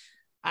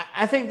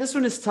 I think this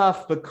one is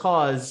tough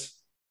because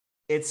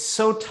it's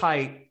so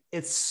tight,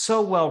 it's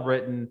so well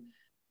written,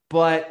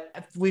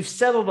 but we've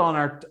settled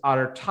on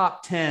our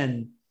top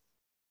 10.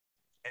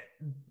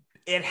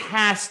 It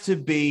has to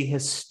be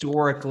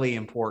historically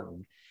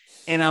important.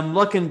 And I'm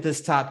looking at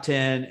this top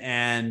 10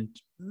 and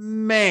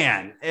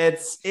man,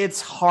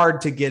 it's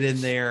hard to get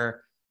in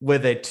there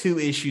with a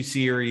 2-issue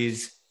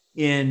series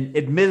in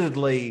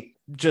admittedly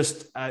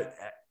just an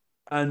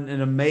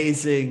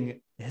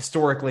amazing,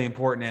 historically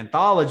important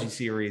anthology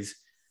series.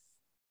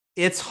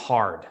 It's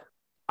hard.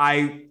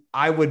 I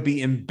would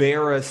be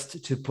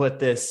embarrassed to put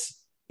this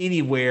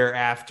anywhere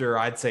after,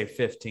 I'd say,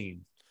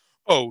 15.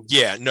 Oh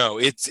yeah, no,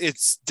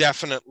 it's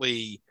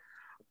definitely,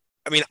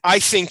 I mean, I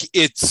think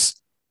it's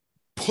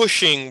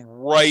pushing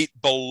right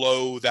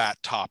below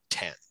that top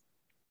 10.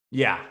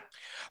 Yeah.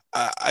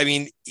 I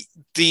mean,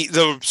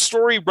 the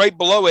story right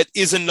below it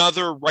is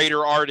another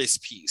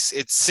writer-artist piece.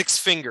 It's Six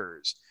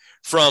Fingers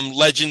from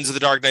Legends of the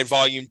Dark Knight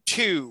Volume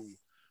 2,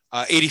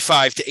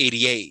 85 to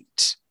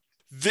 88.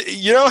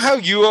 You know how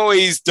you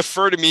always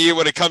defer to me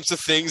when it comes to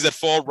things that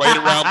fall right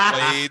around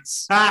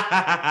Blades?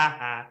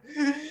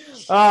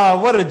 Oh,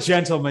 what a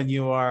gentleman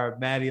you are,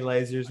 Matty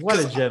Lasers.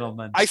 What a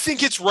gentleman. I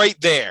think it's right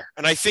there.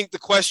 And I think the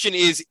question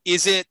is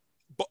it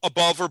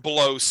above or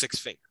below Six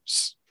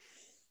Fingers?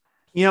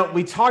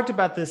 We talked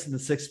about this in the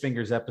Six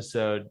Fingers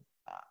episode.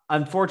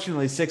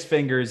 Unfortunately, Six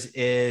Fingers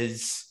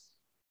it's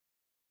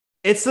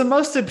the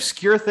most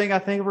obscure thing I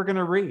think we're going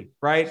to read,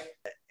 right?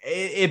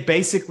 It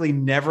basically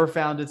never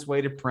found its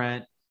way to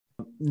print.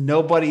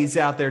 Nobody's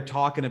out there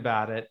talking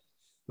about it,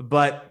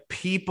 but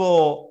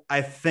people,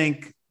 I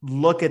think,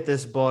 look at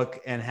this book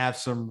and have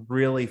some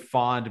really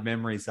fond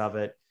memories of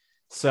it.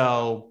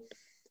 So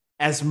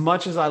as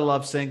much as I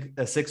love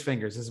Six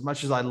Fingers, as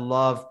much as I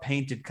love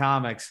painted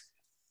comics,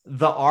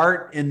 the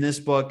art in this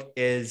book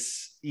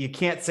is, you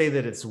can't say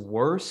that it's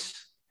worse.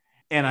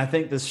 And I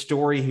think the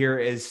story here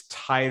is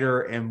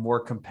tighter and more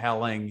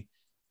compelling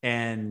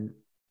and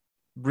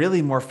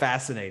really more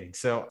fascinating.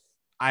 So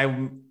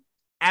I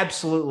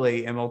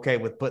absolutely am okay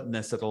with putting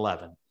this at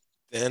 11.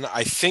 Then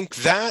I think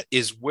that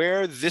is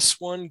where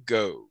this one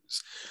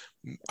goes.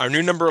 Our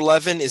new number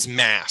 11 is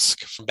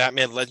Mask from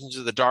Batman Legends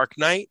of the Dark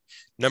Knight,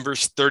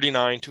 numbers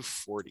 39 to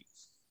 40.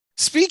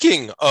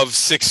 Speaking of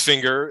Six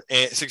Fingers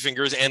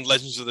and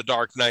Legends of the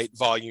Dark Knight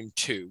Volume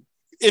 2,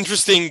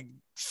 interesting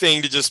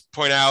thing to just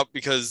point out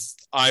because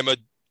I'm a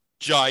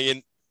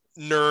giant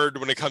nerd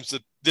when it comes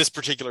to this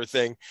particular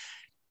thing.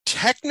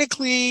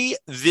 Technically,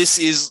 this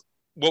is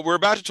what we're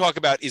about to talk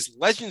about is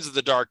Legends of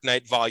the Dark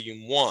Knight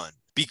Volume 1,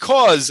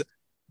 because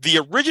the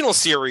original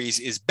series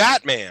is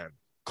Batman,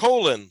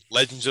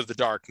 Legends of the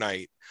Dark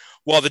Knight,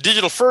 while the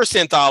digital first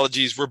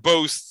anthologies were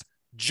both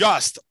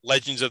just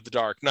Legends of the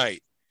Dark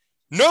Knight.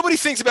 Nobody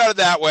thinks about it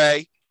that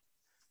way,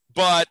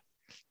 but,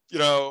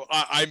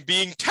 I'm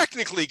being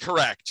technically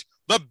correct.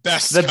 The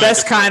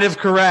best kind of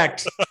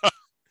correct.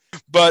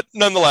 But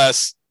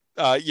nonetheless,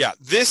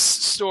 this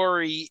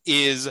story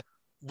is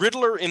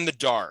Riddler in the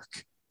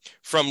Dark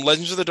from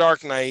Legends of the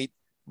Dark Knight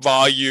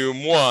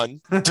Volume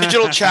 1,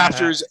 digital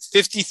chapters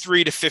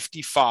 53 to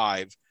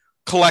 55,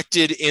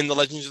 collected in the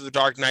Legends of the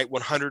Dark Knight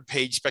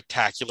 100-page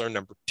spectacular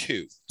number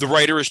 2. The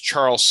writer is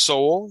Charles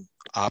Soule.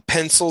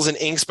 Pencils and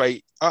inks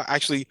by,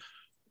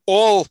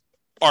 all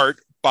art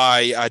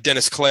by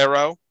Dennis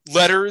Calero,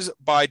 letters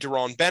by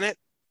Deron Bennett,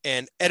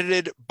 and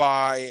edited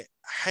by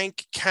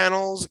Hank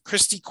Cannells,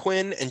 Christy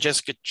Quinn, and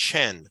Jessica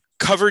Chen.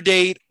 Cover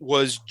date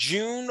was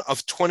June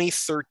of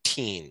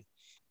 2013.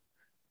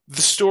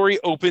 The story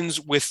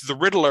opens with the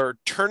Riddler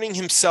turning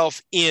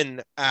himself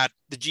in at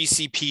the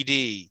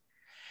GCPD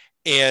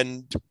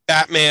and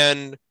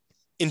Batman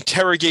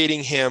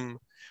interrogating him,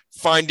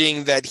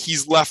 finding that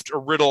he's left a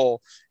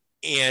riddle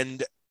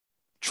and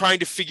trying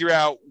to figure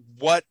out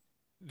what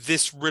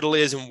this riddle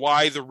is and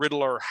why the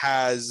Riddler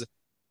has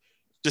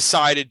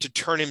decided to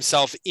turn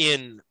himself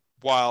in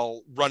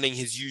while running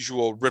his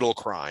usual riddle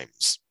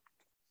crimes.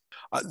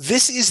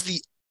 This is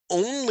the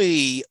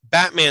only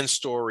Batman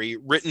story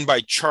written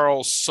by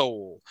Charles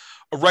Soule,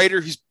 a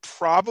writer who's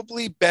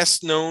probably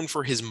best known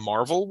for his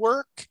Marvel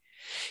work.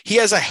 He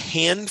has a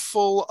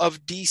handful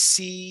of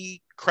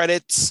DC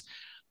credits,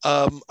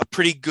 a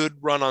pretty good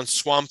run on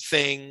Swamp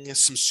Thing,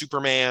 some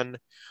Superman,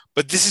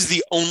 but this is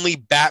the only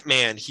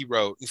Batman he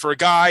wrote. And for a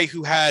guy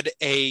who had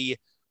a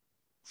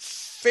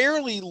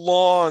fairly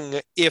long,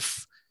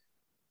 if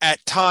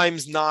at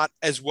times not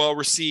as well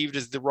received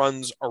as the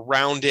runs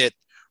around it,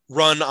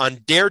 run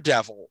on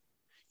Daredevil,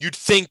 you'd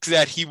think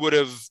that he would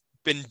have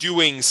been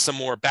doing some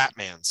more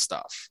Batman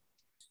stuff.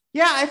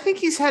 Yeah, I think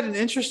he's had an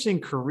interesting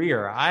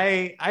career.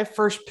 I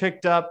first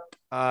picked up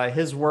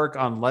his work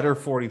on Letter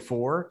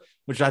 44,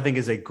 which I think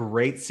is a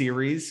great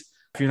series.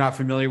 If you're not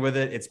familiar with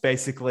it, it's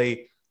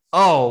basically,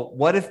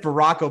 what if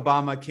Barack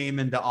Obama came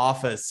into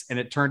office and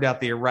it turned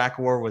out the Iraq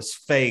War was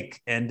fake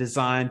and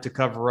designed to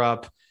cover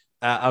up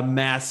a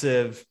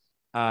massive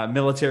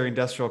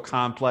military-industrial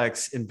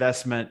complex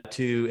investment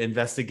to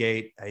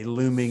investigate a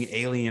looming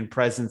alien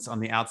presence on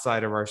the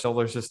outside of our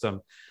solar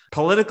system.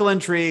 Political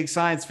intrigue,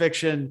 science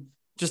fiction,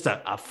 just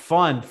a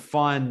fun,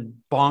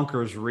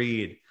 bonkers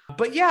read.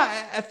 But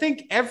yeah, I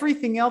think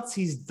everything else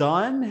he's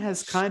done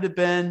has kind of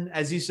been,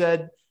 as you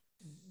said,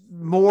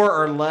 more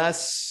or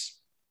less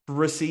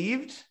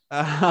received.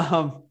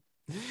 I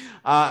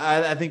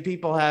think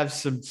people have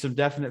some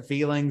definite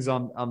feelings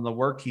on the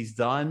work he's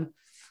done,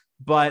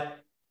 but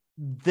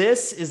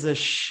this is a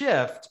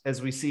shift,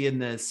 as we see in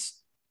this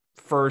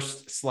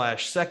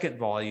first/second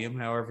volume,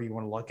 however you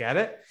want to look at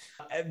it.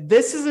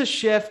 This is a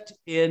shift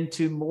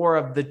into more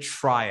of the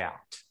tryout.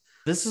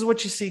 This is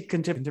what you see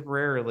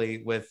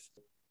contemporarily with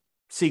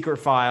Secret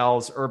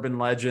Files, Urban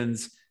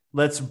Legends.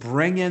 Let's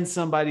bring in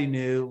somebody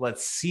new.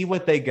 Let's see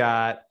what they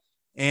got.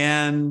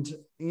 And,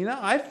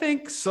 I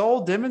think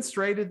Soule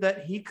demonstrated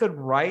that he could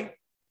write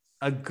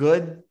a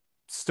good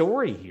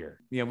story here.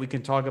 We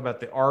can talk about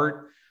the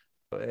art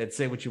and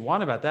say what you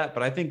want about that,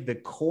 but I think the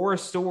core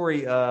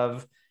story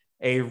of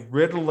a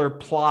Riddler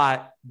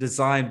plot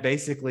designed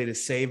basically to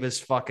save his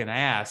fucking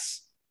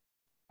ass,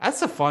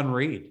 that's a fun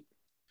read.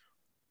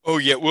 Oh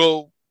yeah,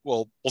 we'll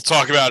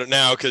talk about it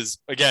now because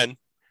again,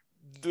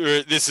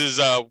 this is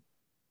a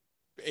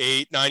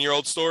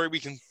 8-9-year-old story. We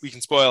can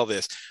spoil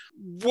this.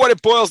 What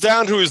it boils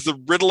down to is the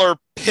Riddler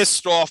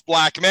pissed off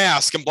Black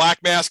Mask, and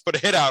Black Mask put a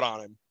hit out on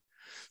him.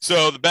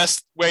 So the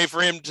best way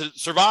for him to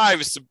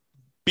survive is to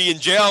be in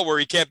jail where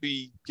he can't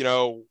be,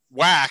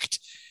 whacked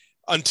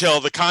until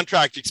the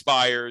contract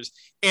expires,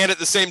 and at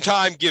the same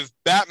time give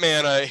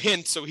Batman a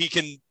hint so he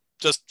can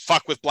just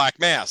fuck with Black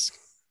Mask.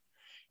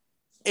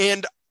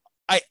 And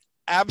I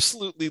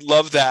absolutely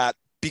love that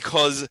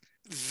because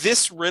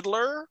this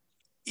Riddler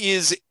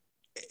is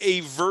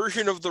a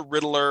version of the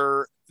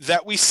Riddler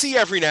that we see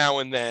every now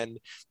and then,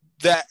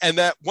 that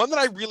one that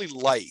I really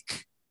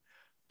like,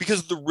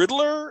 because the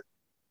Riddler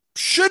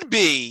should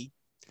be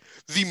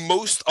the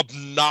most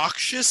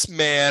obnoxious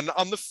man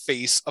on the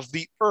face of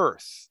the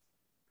earth.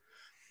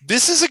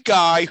 This is a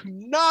guy who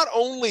not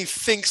only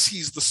thinks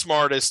he's the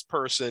smartest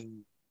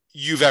person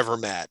you've ever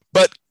met,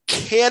 but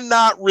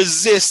cannot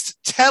resist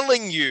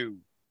telling you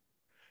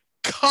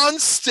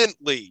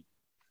constantly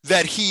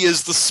that he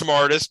is the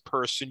smartest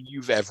person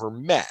you've ever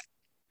met.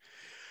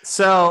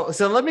 So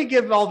let me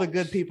give all the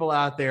good people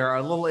out there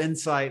a little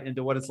insight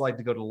into what it's like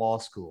to go to law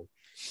school.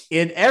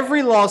 In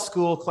every law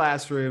school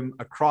classroom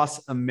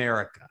across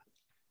America,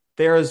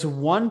 there is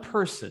one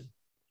person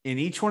in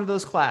each one of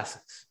those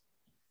classes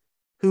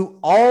who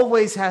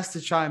always has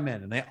to chime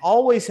in, and they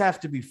always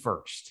have to be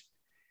first.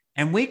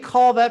 And we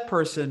call that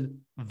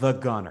person the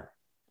gunner,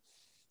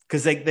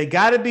 because they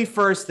got to be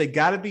first. They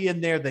got to be in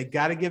there. They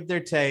got to give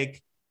their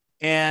take.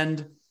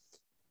 And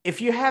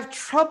if you have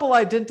trouble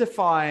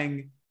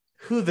identifying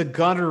who the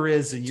gunner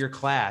is in your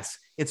class,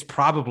 it's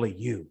probably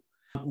you.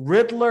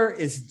 Riddler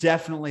is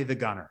definitely the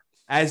gunner.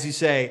 As you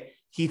say,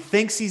 he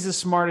thinks he's the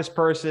smartest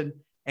person,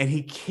 and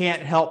he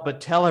can't help but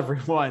tell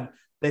everyone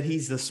that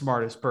he's the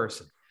smartest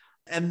person.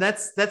 And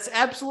that's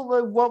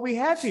absolutely what we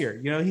have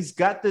here. He's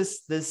got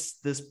this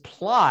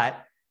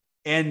plot,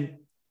 and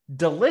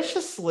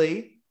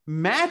deliciously,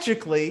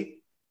 magically,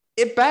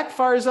 it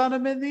backfires on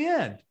him in the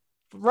end,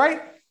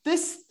 right?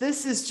 This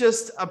is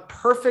just a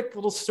perfect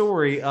little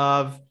story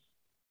of,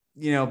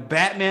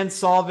 Batman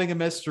solving a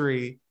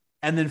mystery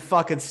and then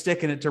fucking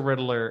sticking it to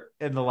Riddler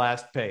in the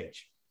last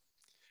page.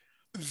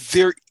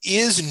 There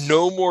is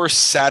no more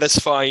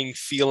satisfying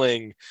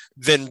feeling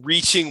than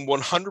reaching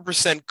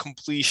 100%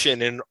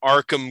 completion in an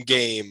Arkham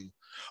game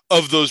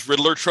of those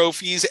Riddler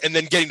trophies and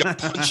then getting to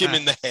punch him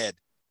in the head.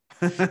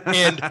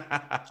 And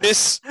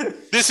this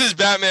is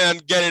Batman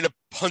getting to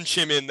punch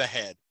him in the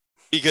head,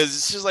 because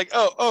it's just like,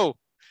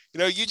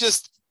 you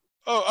just,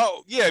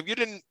 you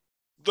didn't,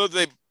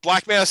 the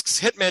Black Mask's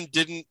hitmen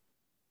didn't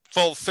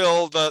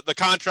fulfill the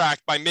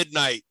contract by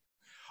midnight.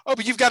 Oh,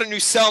 but you've got a new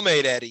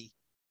cellmate, Eddie.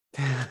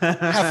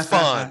 Have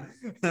fun.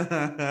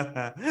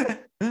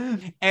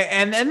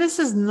 and this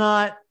is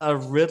not a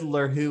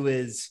Riddler who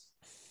is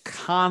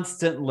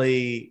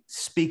constantly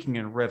speaking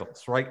in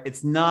riddles, right?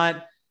 It's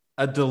not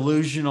a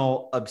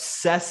delusional,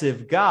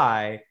 obsessive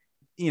guy.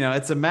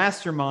 It's a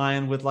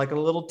mastermind with like a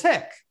little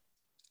tick.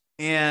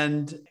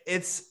 And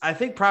it's, I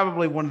think,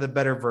 probably one of the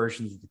better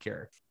versions of the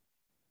character.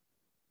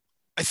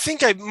 I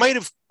think I might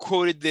have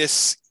quoted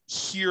this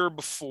here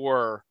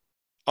before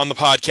on the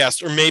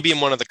podcast, or maybe in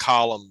one of the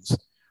columns,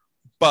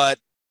 but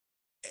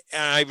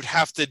I would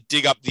have to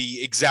dig up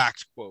the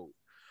exact quote.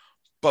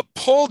 But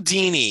Paul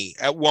Dini,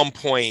 at one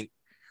point,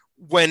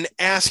 when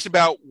asked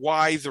about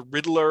why the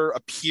Riddler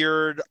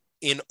appeared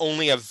in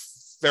only a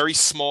very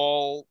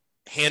small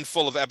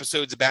handful of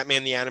episodes of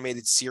Batman the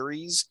Animated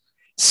Series,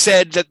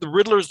 said that the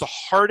Riddler is the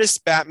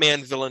hardest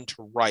Batman villain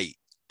to write,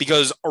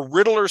 because a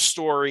Riddler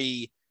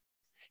story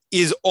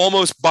is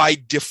almost by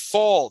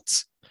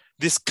default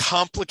this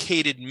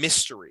complicated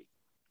mystery,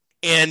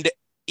 and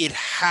it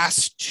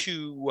has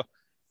to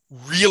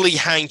really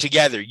hang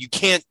together. You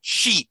can't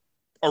cheat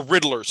a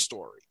Riddler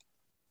story.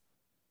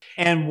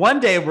 And one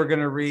day we're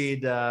going to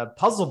read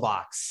Puzzle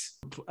Box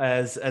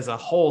as a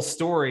whole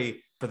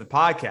story for the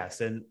podcast.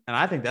 And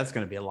I think that's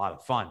going to be a lot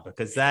of fun,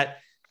 because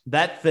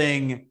that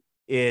thing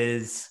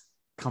is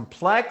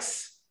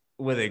complex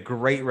with a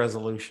great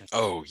resolution.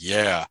 Oh,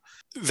 yeah.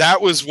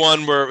 That was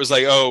one where it was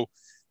like, oh,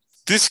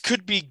 this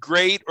could be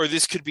great, or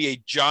this could be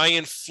a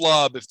giant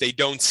flub if they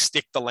don't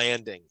stick the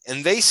landing.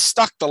 And they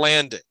stuck the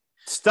landing.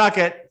 Stuck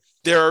it.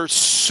 There are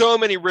so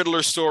many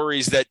Riddler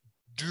stories that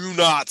do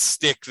not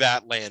stick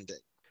that landing.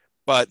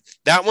 But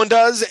that one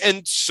does,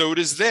 and so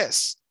does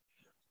this.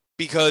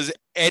 Because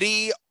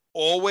Eddie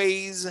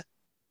always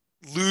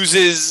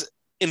loses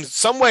in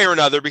some way or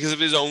another because of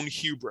his own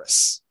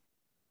hubris.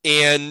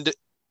 And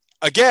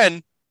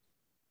again,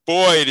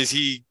 boy,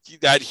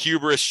 that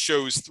hubris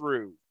shows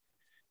through.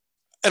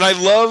 And I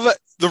love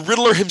the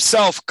Riddler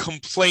himself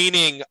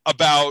complaining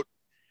about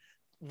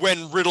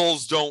when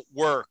riddles don't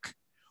work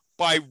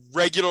by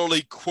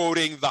regularly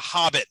quoting The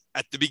Hobbit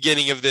at the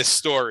beginning of this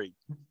story.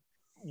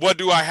 What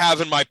do I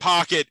have in my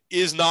pocket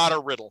is not a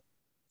riddle.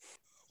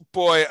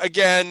 Boy,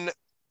 again,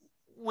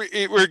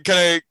 we're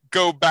going to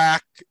go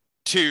back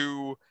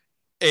to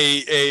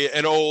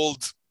an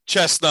old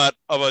chestnut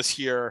of us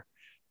here.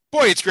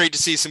 Boy, it's great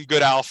to see some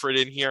good Alfred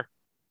in here.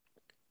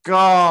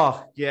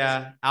 Oh,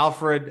 yeah.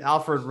 Alfred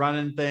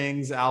running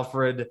things.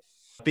 Alfred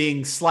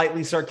being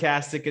slightly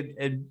sarcastic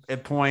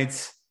at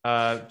points.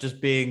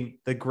 Just being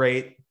the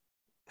great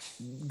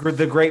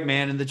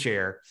man in the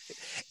chair.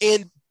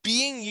 And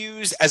being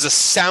used as a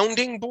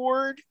sounding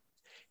board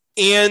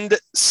and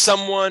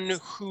someone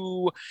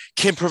who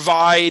can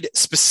provide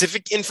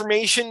specific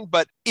information,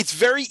 but it's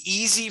very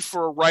easy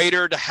for a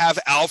writer to have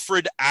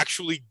Alfred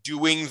actually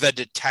doing the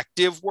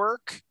detective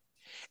work.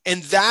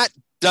 And that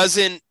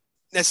doesn't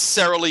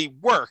necessarily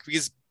work,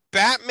 because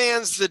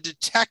Batman's the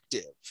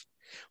detective.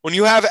 When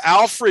you have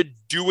Alfred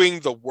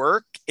doing the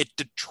work, it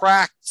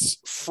detracts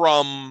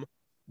from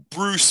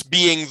Bruce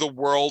being the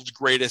world's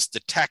greatest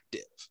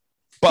detective.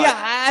 But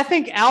yeah, I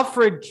think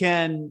Alfred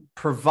can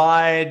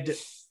provide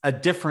a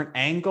different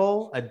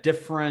angle, a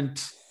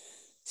different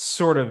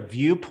sort of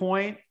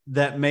viewpoint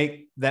that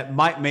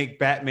might make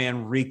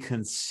Batman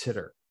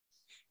reconsider.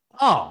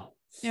 Oh,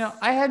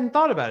 I hadn't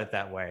thought about it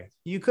that way.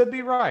 You could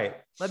be right.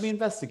 Let me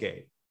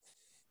investigate.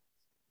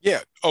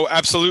 Yeah. Oh,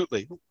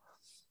 absolutely.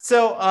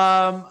 So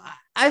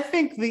I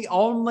think the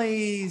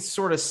only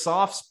sort of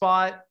soft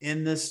spot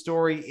in this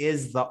story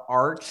is the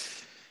art.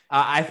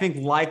 I think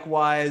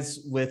likewise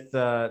with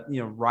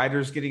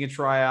writers getting a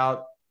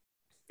tryout.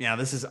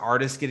 This is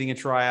artists getting a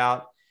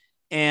tryout.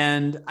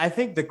 And I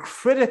think the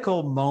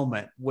critical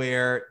moment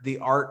where the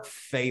art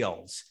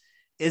fails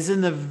is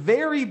in the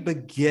very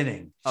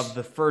beginning of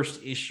the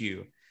first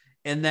issue,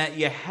 in that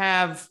you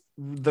have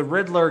the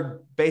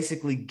Riddler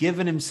basically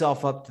given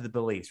himself up to the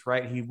police,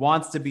 right? He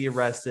wants to be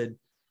arrested.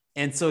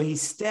 And so he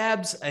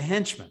stabs a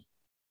henchman.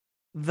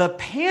 The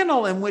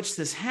panel in which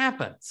this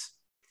happens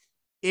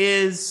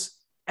is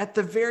at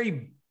the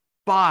very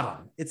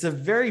bottom. It's a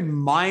very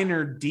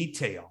minor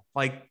detail.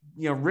 Like,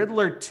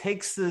 Riddler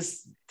takes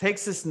this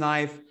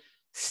knife,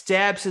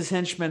 stabs his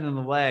henchman in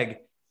the leg,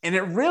 and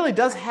it really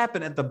does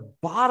happen at the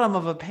bottom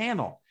of a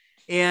panel.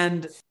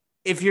 And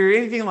if you're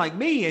anything like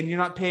me and you're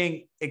not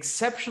paying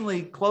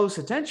exceptionally close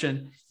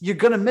attention, you're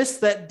going to miss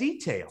that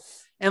detail.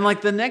 And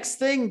like the next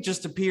thing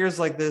just appears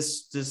like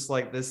this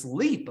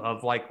leap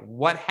of like,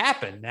 what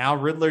happened? Now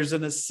Riddler's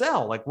in a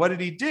cell. Like, what did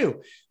he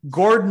do?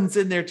 Gordon's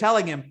in there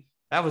telling him,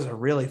 that was a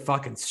really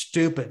fucking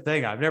stupid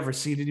thing. I've never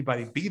seen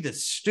anybody be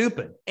this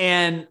stupid.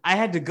 And I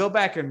had to go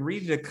back and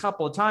read it a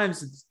couple of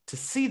times to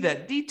see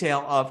that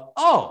detail of,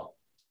 oh,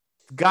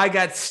 the guy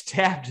got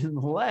stabbed in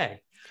the leg.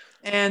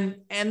 And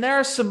there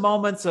are some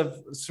moments of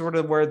sort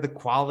of where the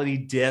quality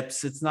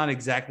dips. It's not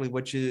exactly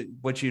what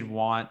you'd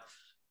want.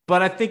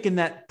 But I think in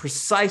that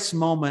precise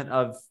moment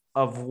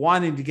of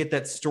wanting to get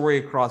that story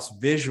across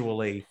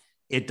visually,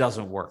 it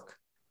doesn't work.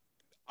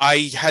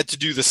 I had to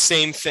do the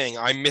same thing.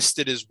 I missed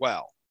it as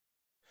well.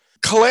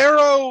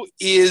 Calero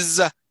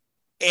is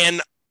an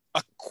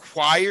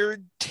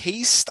acquired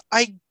taste,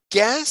 I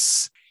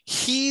guess.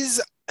 He's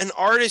an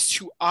artist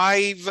who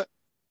I've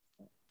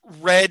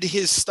read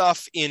his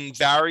stuff in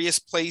various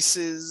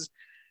places.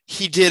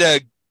 He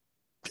did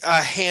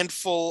a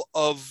handful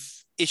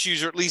of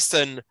issues, or at least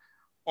an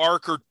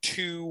arc or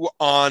two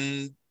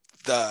on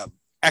the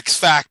X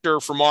Factor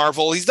for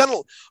Marvel. He's done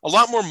a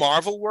lot more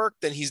Marvel work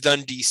than he's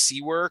done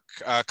DC work.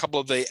 A couple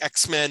of the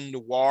X-Men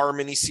Noir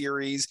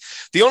miniseries.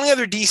 The only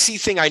other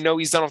DC thing I know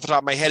he's done off the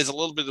top of my head is a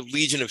little bit of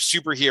Legion of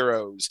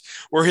Superheroes,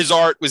 where his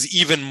art was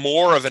even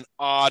more of an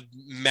odd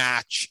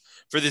match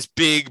for this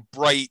big,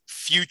 bright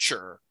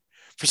future.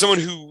 For someone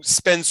who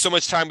spends so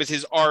much time with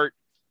his art,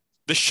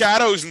 the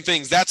shadows and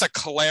things, that's a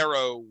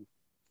Calero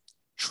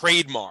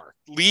trademark.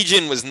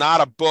 Legion was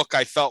not a book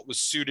I felt was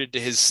suited to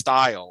his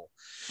style.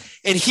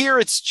 And here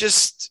it's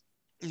just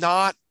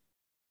not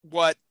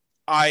what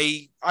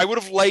I would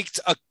have liked.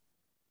 A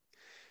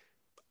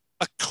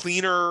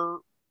cleaner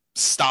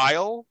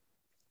style,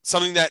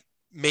 something that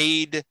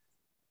made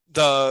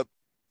the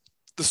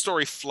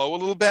story flow a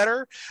little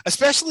better,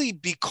 especially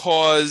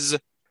because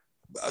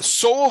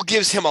Soule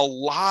gives him a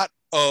lot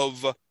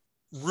of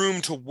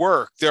room to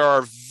work. There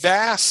are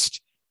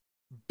vast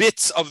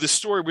bits of the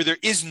story where there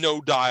is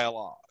no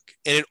dialogue,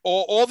 and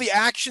all the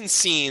action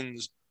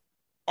scenes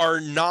are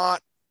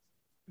not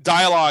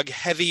dialogue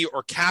heavy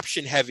or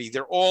caption heavy.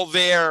 They're all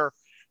there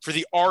for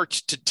the art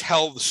to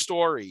tell the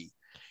story.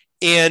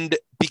 And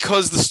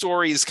because the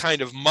story is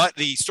kind of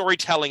the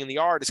storytelling and the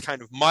art is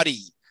kind of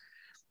muddy,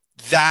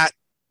 that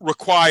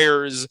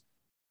requires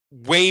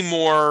way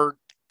more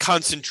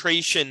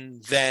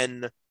concentration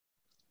than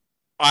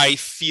I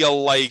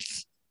feel like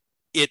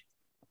it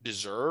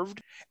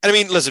deserved. And I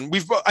mean, listen,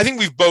 I think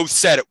we've both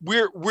said it.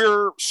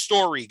 We're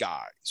story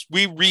guys.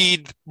 We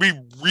read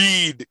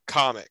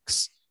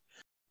comics.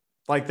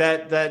 Like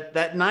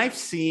that knife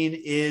scene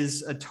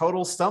is a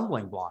total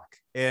stumbling block.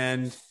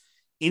 And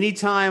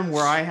anytime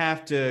where I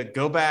have to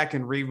go back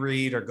and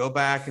reread or go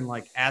back and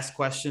like ask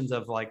questions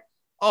of like,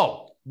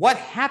 oh, what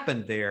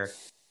happened there?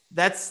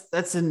 That's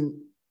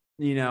an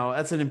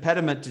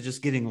impediment to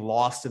just getting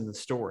lost in the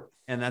story.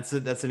 And that's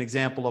an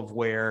example of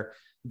where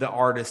the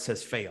artist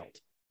has failed.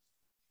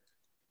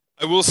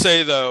 I will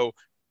say though,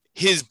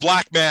 his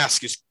black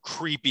mask is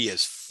creepy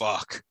as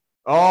fuck.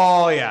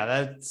 Oh yeah,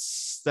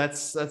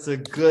 that's a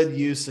good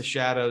use of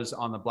shadows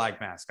on the black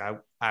mask.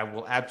 I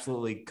will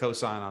absolutely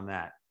co-sign on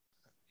that.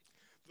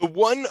 The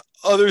one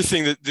other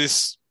thing that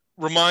this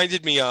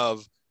reminded me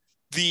of,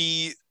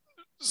 the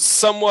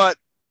somewhat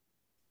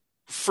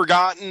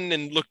forgotten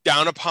and looked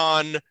down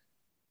upon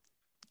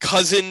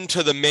cousin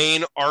to the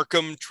main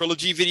Arkham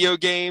trilogy video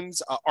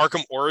games,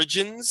 Arkham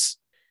Origins,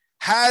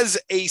 has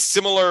a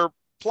similar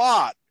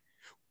plot.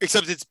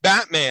 Except it's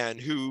Batman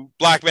who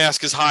Black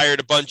Mask has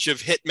hired a bunch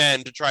of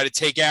hitmen to try to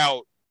take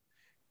out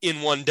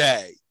in one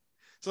day.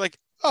 So like,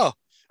 oh,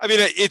 I mean,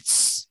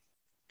 it's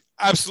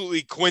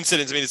absolutely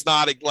coincidence. I mean, it's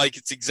not like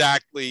it's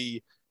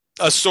exactly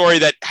a story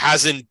that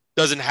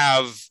doesn't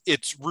have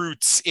its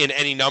roots in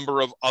any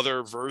number of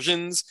other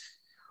versions,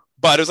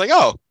 but it was like,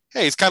 oh,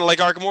 hey, it's kind of like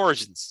Arkham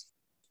Origins,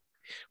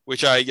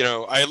 which I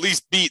at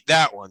least beat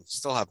that one.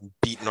 Still haven't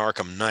beaten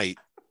Arkham Knight.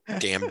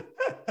 Damn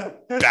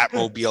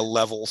Batmobile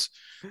levels.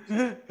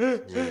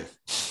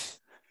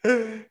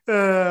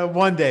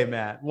 One day,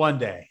 Matt. One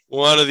day.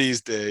 One of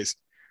these days.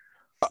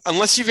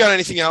 Unless you've got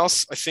anything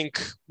else, I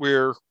think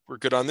we're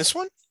good on this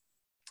one.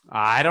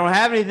 I don't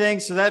have anything,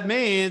 so that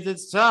means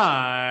it's time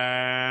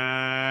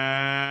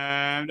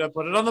to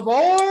put it on the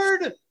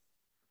board.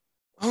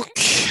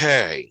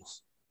 Okay.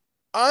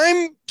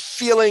 I'm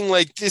feeling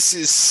like this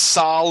is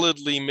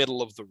solidly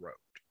middle of the road.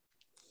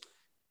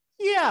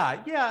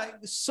 Yeah.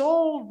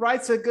 Soule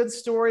writes a good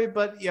story,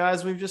 but yeah,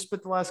 as we've just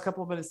spent the last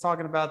couple of minutes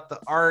talking about, the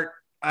art,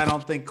 I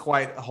don't think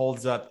quite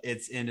holds up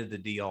its end of the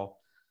deal.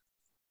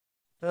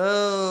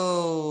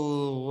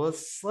 Oh,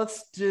 let's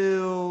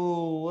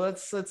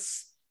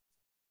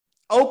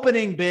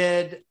opening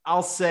bid.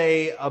 I'll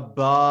say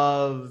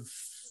above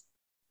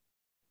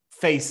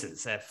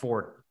Faces at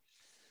 40.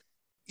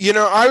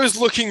 I was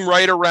looking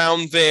right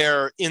around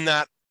there in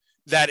that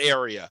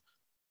area.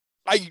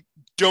 I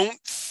don't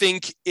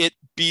think it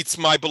beats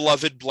My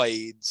Beloved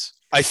Blades.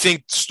 I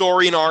think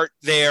story and art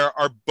there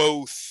are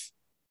both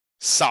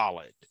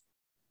solid,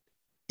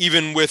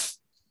 even with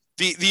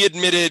the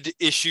admitted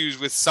issues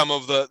with some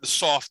of the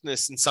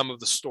softness and some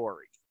of the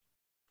story.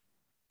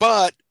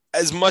 But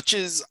as much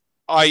as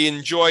I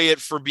enjoy it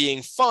for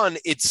being fun,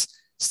 it's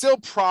still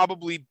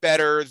probably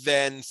better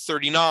than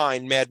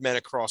 39 Mad Men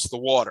Across the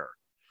Water,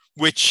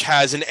 which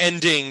has an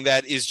ending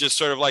that is just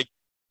sort of like,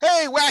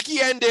 hey,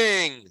 wacky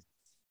ending.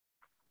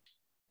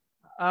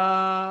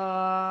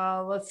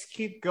 Let's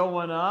keep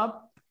going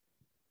up.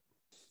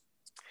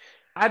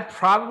 I'd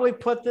probably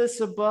put this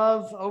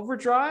above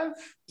Overdrive.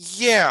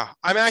 Yeah,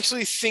 I'm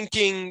actually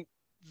thinking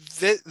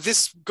that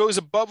this goes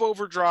above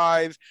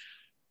Overdrive.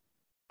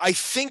 I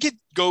think it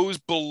goes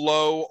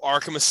below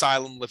Arkham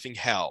Asylum Living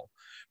Hell.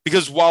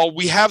 Because while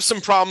we have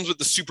some problems with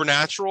the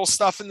supernatural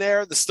stuff in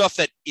there, the stuff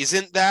that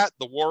isn't that,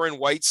 the Warren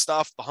White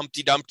stuff, the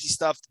Humpty Dumpty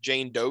stuff, the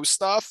Jane Doe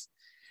stuff,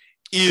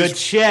 is good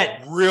shit.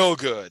 Real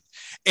good.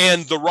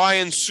 And the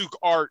Ryan Sook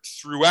art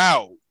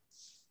throughout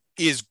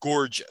is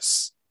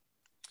gorgeous.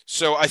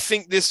 So I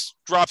think this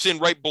drops in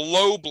right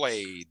below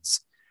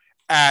Blades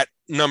at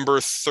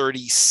number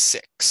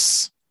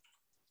 36.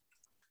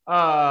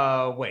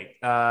 Wait.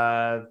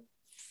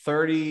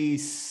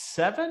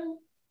 37?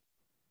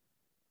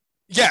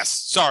 Yes,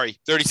 sorry,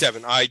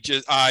 37.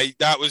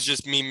 That was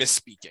just me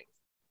misspeaking.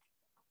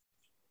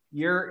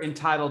 You're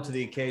entitled to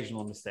the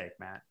occasional mistake,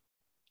 Matt.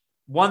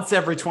 Once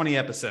every 20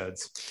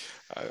 episodes.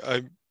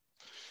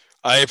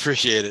 I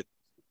appreciate it.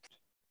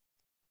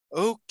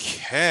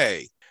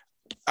 Okay.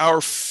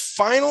 Our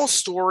final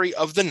story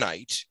of the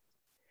night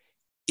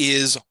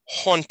is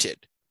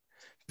Haunted.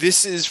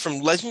 This is from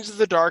Legends of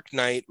the Dark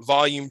Knight,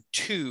 Volume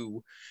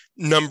 2,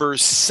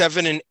 numbers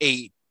 7 and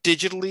 8,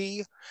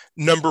 digitally,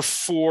 number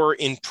 4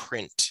 in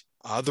print.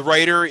 The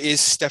writer is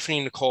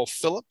Stephanie Nicole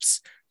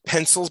Phillips.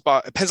 Pencils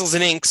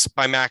and inks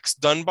by Max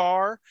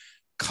Dunbar.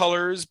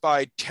 Colors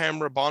by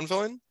Tamra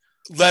Bonvillain.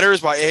 Letters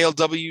by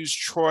ALW's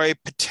Troy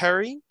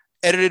Peteri.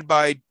 Edited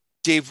by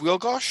Dave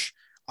Wilgosh.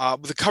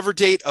 With a cover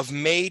date of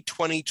May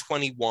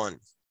 2021.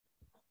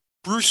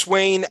 Bruce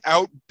Wayne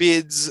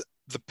outbids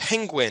the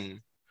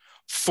Penguin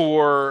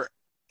for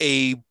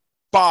a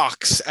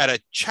box at a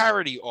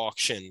charity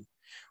auction,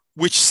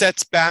 which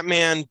sets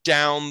Batman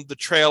down the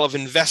trail of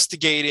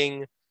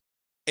investigating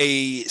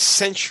a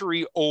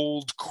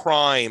century-old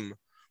crime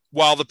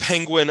while the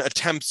Penguin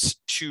attempts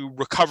to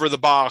recover the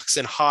box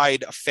and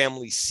hide a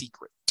family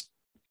secret.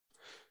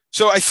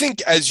 So I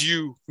think, as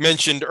you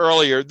mentioned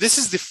earlier, this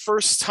is the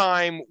first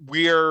time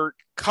we're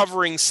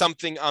covering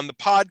something on the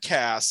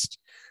podcast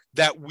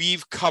that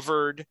we've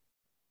covered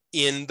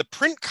in the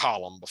print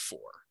column before.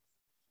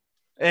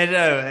 And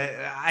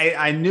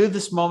I knew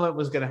this moment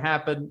was going to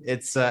happen.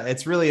 It's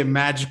really a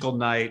magical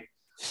night.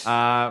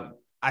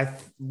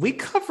 We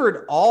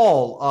covered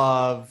all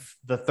of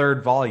the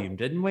third volume,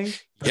 didn't we?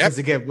 Because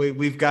again,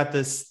 we've got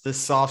this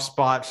soft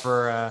spot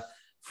for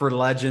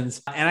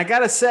Legends, and I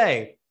gotta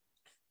say,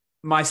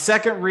 my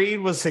second read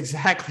was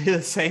exactly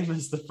the same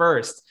as the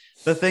first.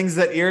 The things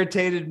that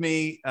irritated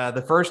me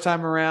the first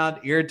time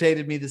around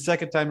irritated me the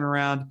second time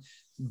around.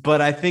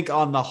 But I think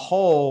on the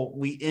whole,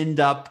 we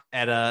end up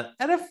at a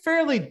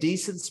fairly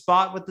decent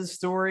spot with this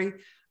story.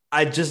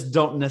 I just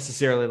don't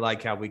necessarily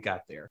like how we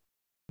got there.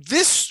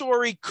 This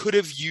story could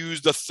have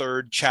used a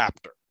third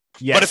chapter,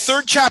 yes. But a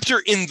third chapter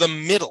in the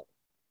middle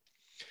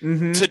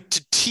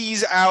to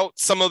tease out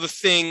some of the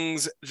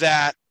things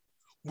that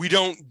we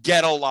don't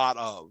get a lot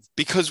of,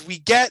 because we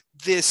get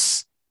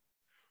this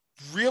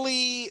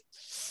really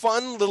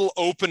fun little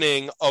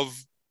opening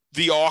of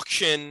the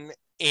auction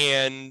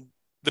and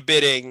the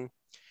bidding.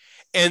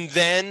 And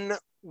then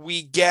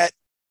we get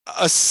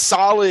a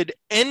solid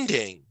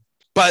ending,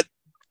 but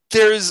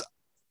there's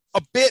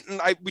a bit,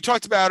 and we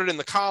talked about it in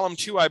the column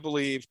too, I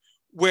believe,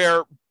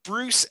 where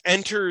Bruce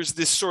enters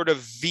this sort of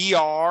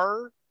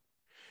VR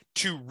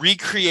to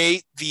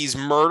recreate these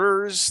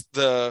murders,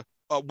 the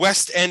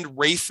West End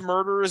Wraith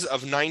murders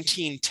of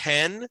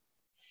 1910.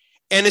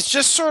 And it's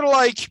just sort of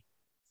like,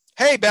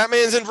 hey,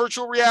 Batman's in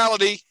virtual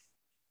reality.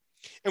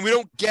 And we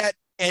don't get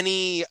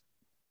any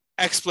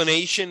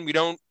explanation. We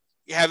don't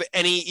have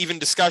any even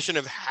discussion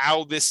of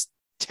how this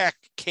tech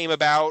came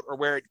about or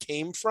where it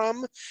came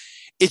from.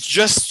 It's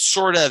just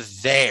sort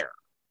of there.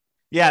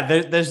 Yeah,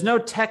 there's no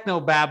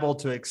technobabble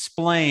to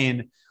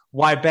explain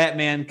why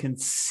Batman can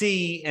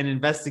see and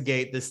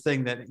investigate this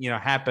thing that,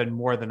 happened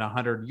more than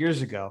 100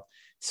 years ago.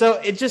 So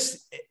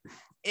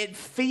it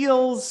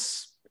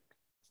feels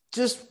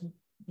just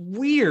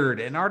weird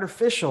and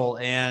artificial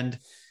and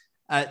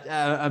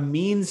a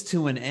means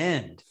to an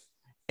end.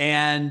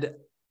 And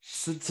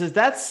so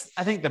that's,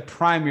 I think, the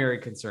primary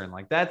concern.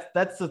 Like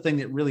that's the thing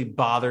that really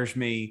bothers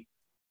me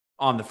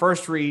on the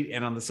first read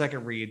and on the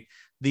second read.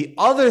 The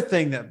other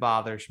thing that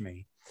bothers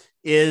me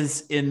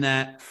is in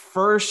that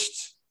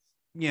first,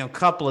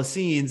 couple of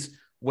scenes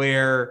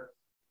where,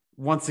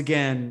 once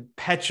again,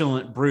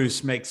 petulant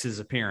Bruce makes his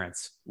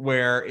appearance,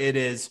 where it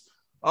is,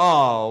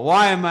 oh,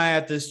 why am I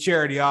at this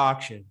charity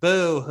auction?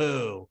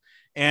 Boo-hoo.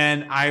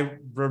 And I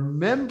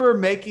remember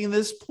making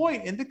this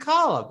point in the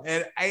column,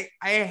 and I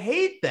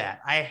hate that.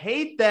 I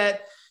hate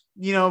that,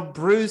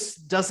 Bruce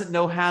doesn't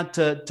know how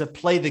to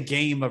play the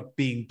game of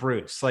being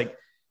Bruce. Like,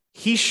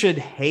 he should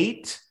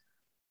hate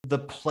the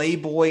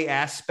playboy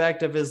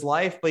aspect of his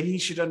life, but he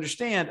should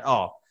understand,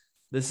 oh,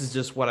 this is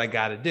just what I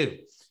got to do.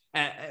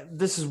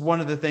 this is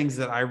one of the things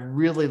that I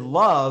really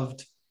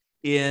loved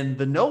in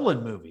the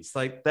Nolan movies.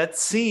 Like that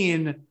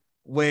scene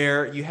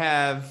where you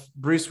have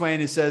Bruce Wayne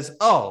who says,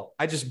 "Oh,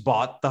 I just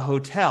bought the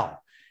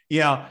hotel.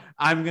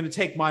 I'm going to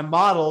take my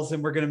models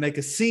and we're going to make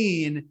a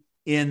scene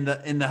in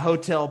the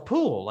hotel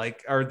pool,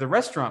 or the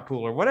restaurant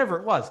pool or whatever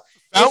it was.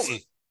 Fountain.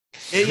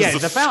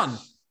 The fountain.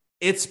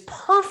 It's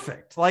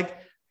perfect. Like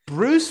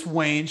Bruce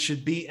Wayne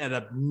should be an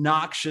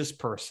obnoxious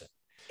person.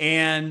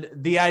 And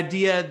the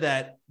idea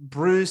that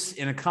Bruce,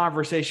 in a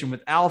conversation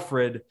with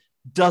Alfred,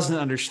 doesn't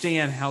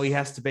understand how he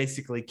has to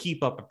basically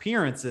keep up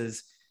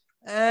appearances,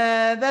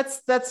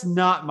 that's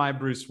not my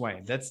Bruce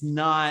Wayne. That's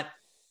not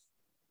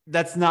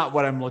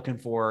what I'm looking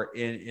for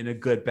in a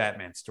good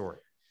Batman story.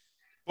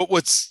 But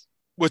what's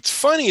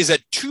funny is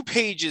that 2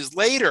 pages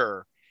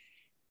later,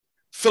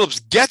 Phillips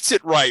gets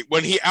it right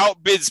when he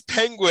outbids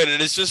Penguin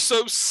and is just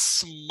so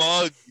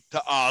smug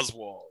to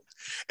Oswald.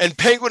 And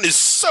Penguin is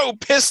so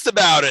pissed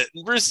about it.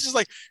 And Bruce is just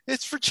like,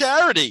 it's for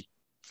charity.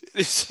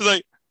 It's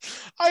like,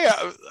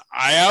 I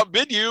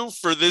outbid you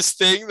for this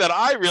thing that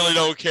I really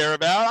don't care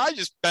about. I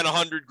just spent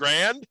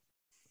 $100,000.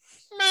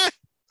 Meh.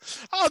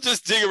 I'll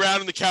just dig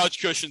around in the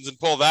couch cushions and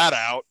pull that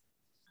out.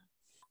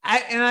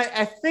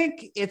 I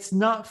think it's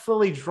not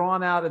fully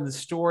drawn out in the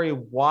story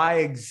why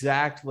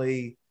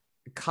exactly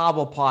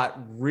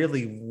Cobblepot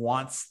really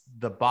wants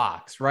the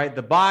box, right?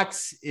 The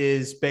box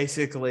is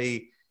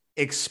basically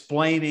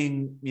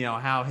explaining,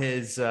 how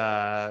his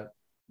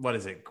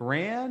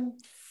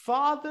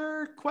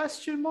grandfather ?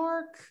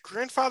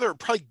 Grandfather,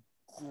 probably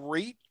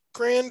great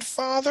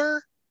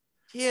grandfather.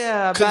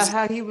 Yeah, about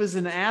how he was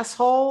an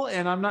asshole,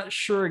 and I'm not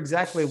sure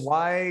exactly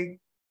why,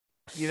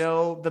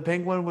 the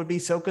Penguin would be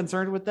so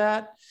concerned with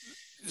that.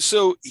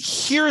 So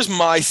here's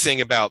my thing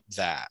about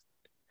that.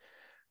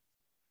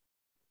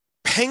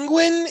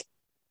 Penguin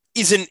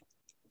is an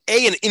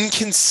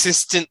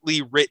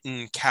inconsistently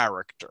written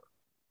character.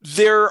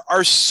 There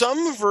are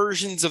some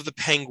versions of the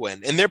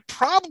Penguin, and they're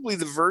probably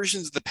the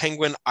versions of the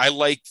Penguin I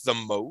like the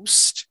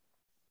most,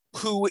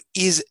 who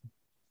is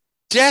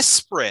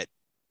desperate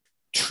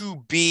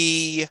to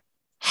be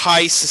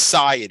high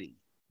society.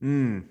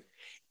 Mm.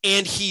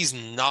 And he's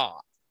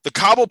not. The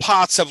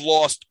Cobblepots have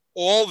lost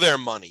all their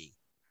money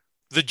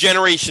the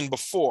generation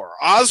before.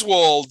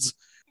 Oswald's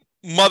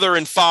mother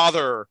and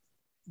father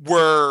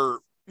were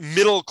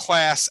middle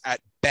class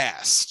at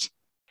best.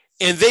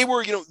 And they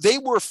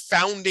were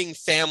founding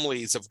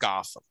families of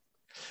Gotham.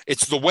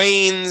 It's the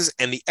Waynes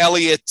and the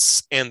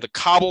Elliots and the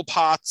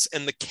Cobblepots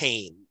and the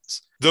Canes.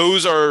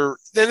 Then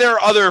there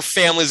are other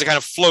families that kind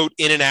of float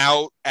in and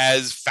out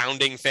as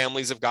founding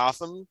families of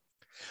Gotham.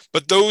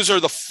 But those are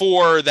the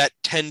 4 that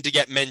tend to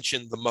get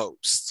mentioned the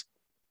most.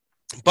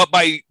 But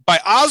by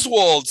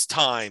Oswald's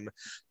time,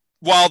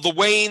 while the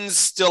Waynes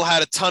still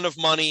had a ton of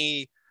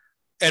money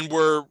and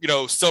were,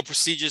 still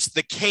prestigious,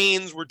 the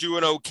Canes were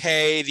doing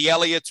okay. The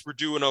Elliots were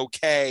doing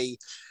okay.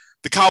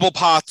 The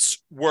Cobblepots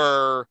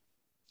were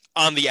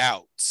on the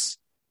outs.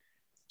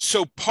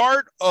 So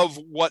part of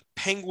what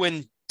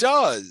Penguin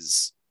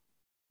does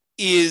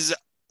is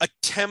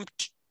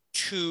attempt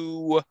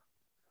to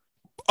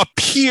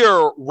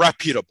appear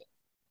reputable.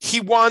 He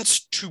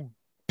wants to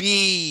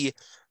be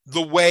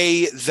the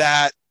way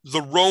that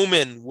the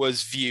Roman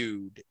was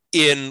viewed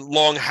in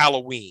Long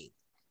Halloween.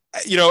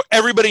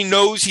 Everybody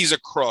knows he's a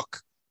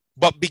crook,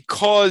 but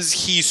because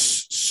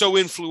he's so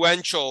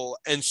influential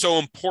and so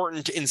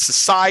important in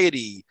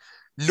society,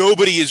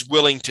 nobody is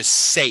willing to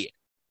say it.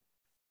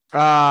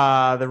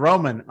 The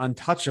Roman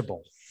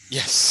untouchable.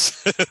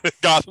 Yes.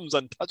 Gotham's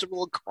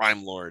untouchable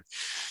crime lord.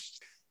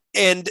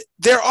 And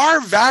there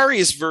are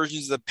various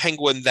versions of the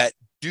Penguin that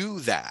do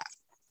that.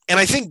 And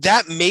I think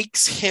that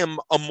makes him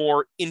a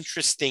more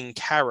interesting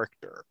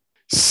character.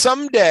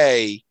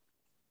 Someday,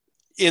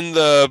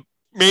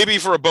 maybe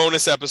for a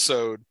bonus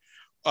episode,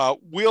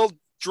 we'll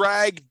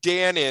drag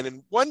Dan in.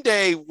 And one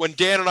day when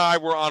Dan and I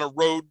were on a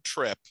road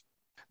trip,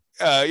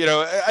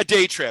 a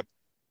day trip,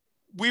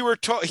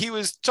 he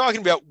was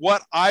talking about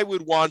what I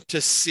would want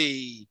to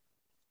see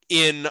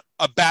in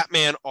a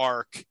Batman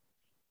arc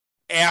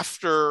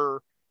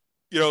after,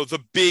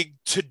 the big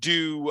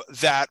to-do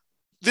that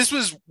this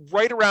was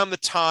right around the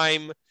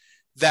time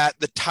that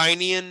the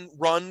Tynion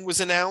run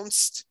was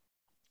announced.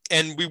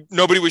 And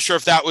nobody was sure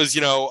if that was,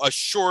 a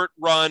short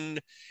run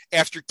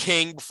after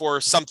King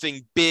before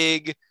something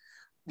big.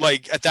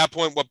 Like at that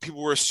point, what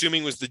people were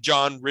assuming was the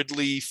John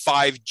Ridley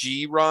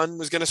 5G run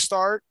was going to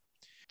start.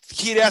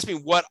 He had asked me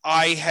what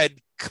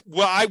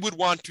I would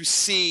want to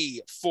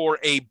see for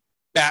a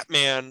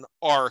Batman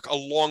arc, a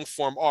long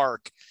form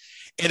arc.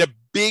 And a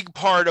big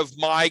part of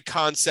my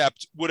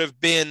concept would have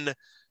been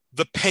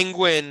the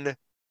Penguin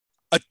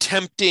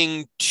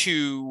attempting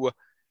to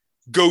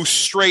go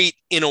straight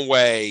in a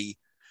way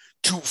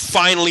to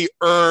finally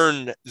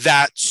earn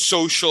that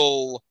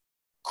social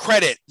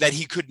credit that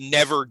he could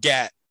never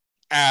get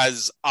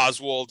as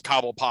Oswald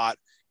Cobblepot,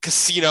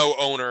 casino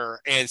owner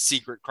and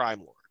secret crime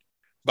lord.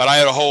 But I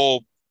had a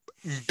whole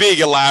big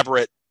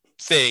elaborate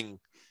thing.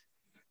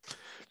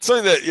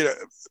 Something that,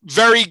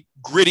 very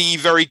gritty,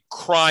 very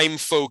crime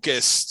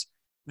focused,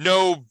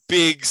 no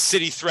big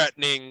city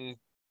threatening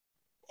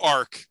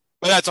arc,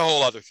 but that's a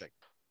whole other thing.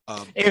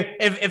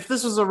 If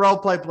this was a role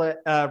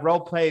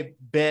play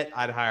bit,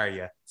 I'd hire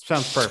you.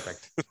 Sounds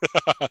perfect.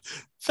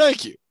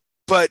 Thank you.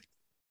 But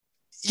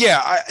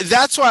yeah,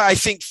 that's why I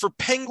think for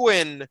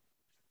Penguin,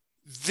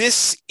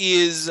 this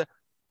is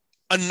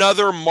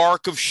another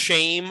mark of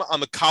shame on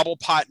the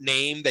Cobblepot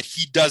name that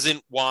he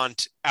doesn't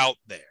want out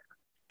there.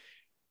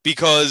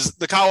 Because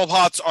the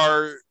Cobblepots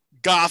are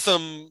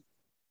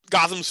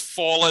Gotham's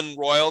fallen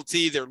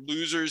royalty. They're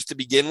losers to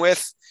begin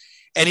with.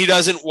 And he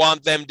doesn't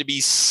want them to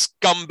be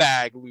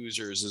scumbag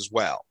losers as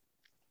well.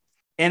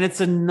 And it's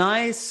a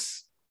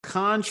nice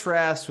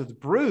contrast with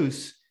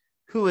Bruce,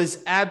 who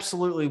is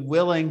absolutely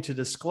willing to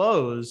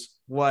disclose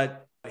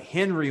what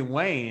Henry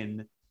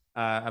Wayne,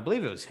 I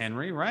believe it was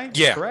Henry, right?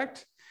 Yeah.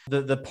 Correct?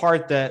 The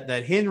part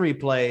that Henry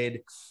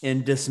played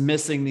in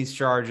dismissing these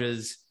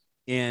charges,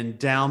 in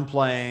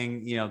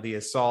downplaying, the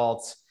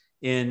assaults,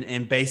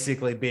 in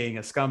basically being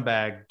a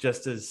scumbag,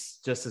 just as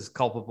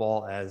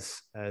culpable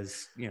as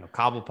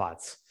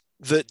Cobblepots.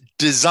 The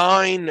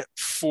design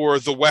for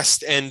the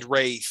West End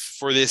Wraith,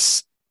 for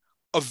this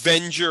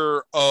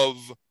avenger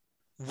of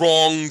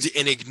wronged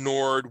and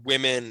ignored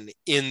women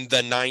in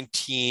the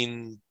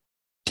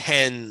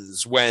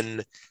 1910s,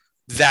 when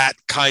that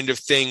kind of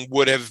thing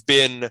would have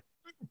been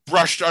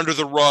brushed under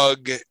the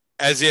rug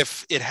as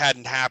if it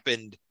hadn't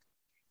happened,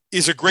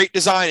 is a great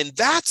design. And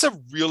that's a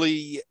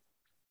really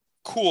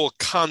cool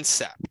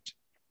concept,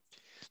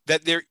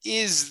 that there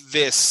is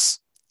this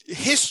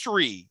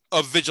history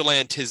of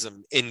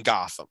vigilantism in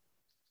Gotham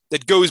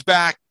that goes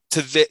back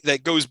to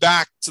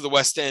the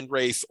West End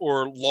Wraith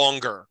or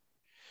longer.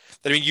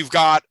 I mean, you've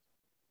got,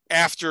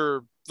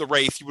 after the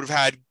Wraith, you would have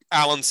had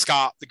Alan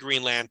Scott, the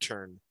Green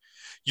Lantern.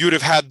 You would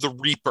have had the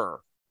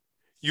Reaper.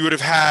 You would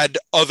have had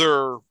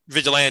other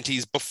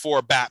vigilantes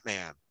before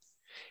Batman.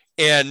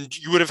 And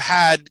you would have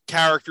had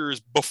characters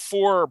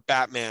before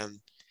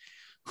Batman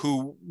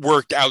who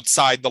worked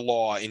outside the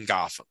law in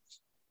Gotham.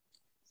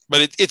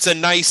 But it's a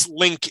nice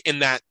link in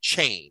that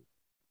chain.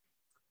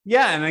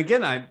 Yeah, and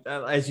again,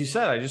 as you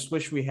said, I just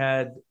wish we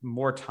had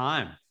more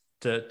time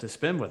to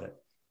spend with it.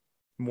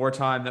 More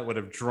time that would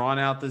have drawn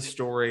out this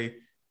story,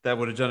 that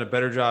would have done a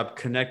better job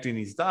connecting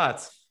these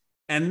dots.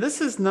 And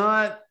this is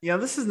not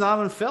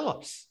on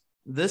Phillips.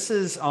 This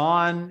is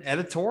on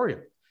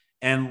editorial.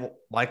 And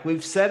like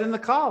we've said in the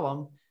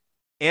column,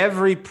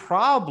 every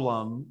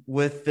problem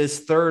with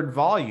this third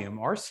volume,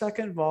 or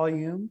second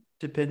volume,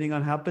 depending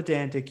on how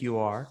pedantic you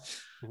are,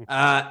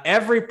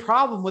 every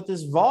problem with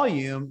this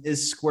volume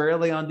is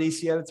squarely on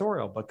DC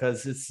editorial,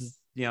 because this is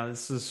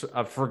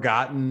a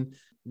forgotten,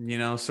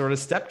 sort of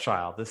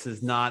stepchild. This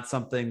is not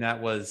something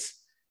that was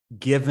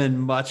given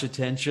much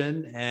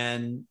attention,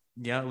 and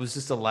it was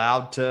just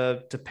allowed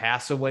to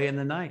pass away in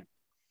the night.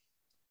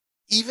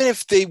 Even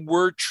if they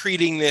were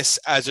treating this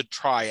as a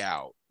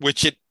tryout,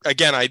 which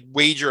I'd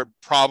wager it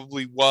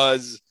probably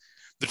was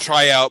the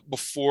tryout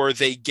before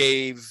they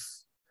gave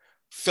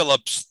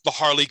Phillips the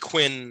Harley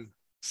Quinn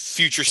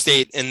future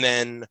state and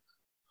then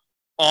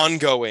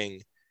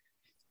ongoing,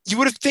 you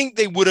would have think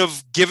they would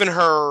have given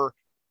her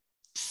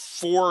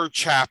 4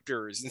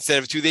 chapters instead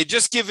of 2. They'd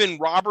just given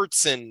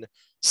Robertson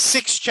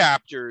 6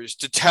 chapters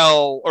to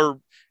tell,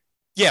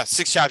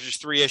 6 chapters,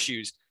 3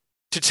 issues,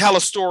 to tell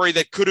a story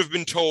that could have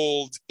been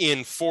told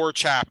in 4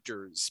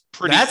 chapters.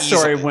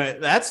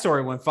 That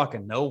story went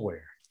fucking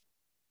nowhere.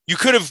 You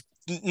could have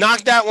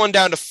knocked that one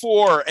down to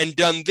 4 and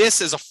done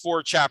this as a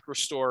 4-chapter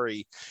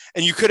story.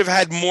 And you could have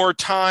had more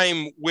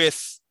time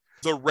with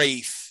the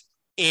Wraith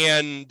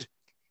and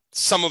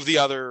some of the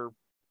other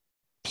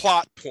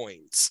plot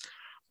points.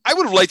 I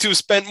would have liked to have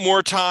spent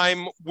more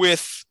time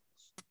with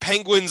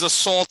Penguin's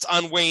assault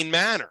on Wayne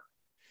Manor.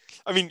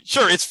 I mean,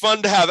 sure, it's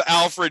fun to have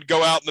Alfred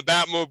go out in the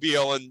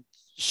Batmobile and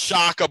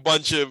shock a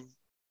bunch of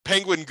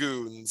Penguin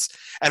goons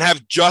and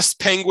have just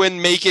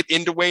Penguin make it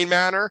into Wayne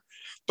Manor.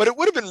 But it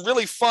would have been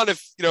really fun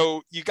if,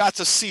 you got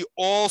to see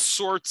all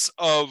sorts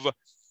of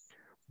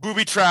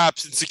booby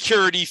traps and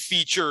security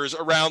features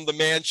around the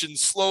mansion,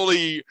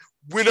 slowly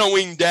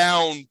winnowing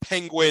down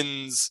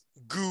Penguin's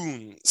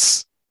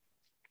goons.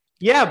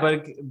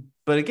 Yeah,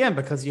 but again,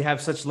 because you have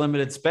such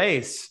limited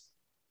space,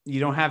 you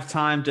don't have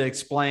time to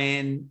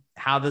explain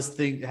how this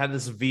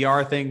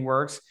VR thing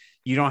works.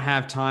 You don't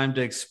have time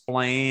to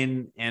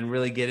explain and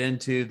really get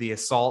into the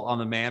assault on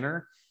the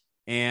manor.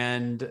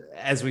 And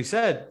as we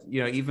said,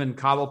 even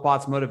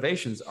Cobblepot's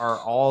motivations are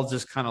all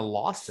just kind of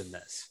lost in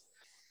this.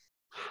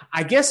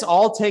 I guess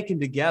all taken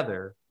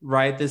together,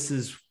 right? This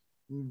is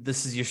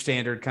your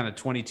standard kind of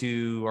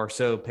 22 or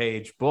so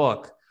page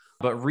book,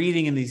 but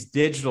reading in these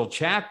digital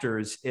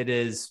chapters, it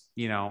is,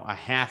 a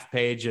half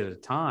page at a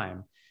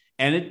time.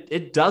 And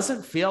it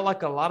doesn't feel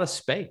like a lot of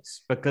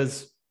space,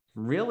 because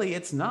really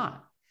it's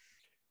not.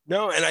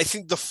 No, and I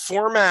think the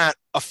format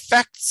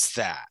affects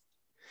that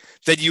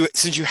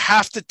since you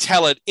have to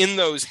tell it in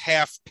those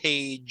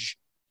half-page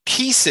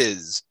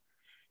pieces,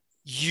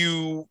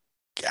 you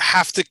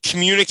have to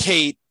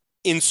communicate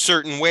in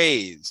certain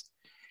ways.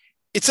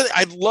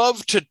 I'd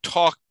love to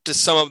talk to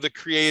some of the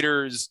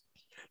creators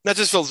not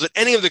just Phillips, but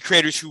any of the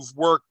creators who've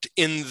worked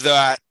in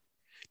that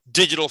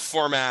digital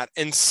format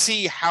and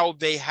see how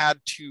they had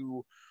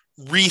to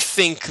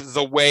rethink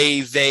the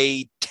way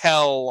they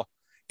tell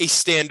a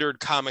standard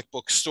comic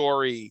book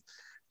story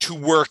to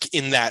work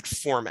in that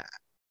format.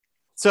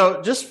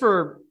 So just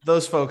for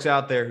those folks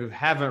out there who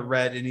haven't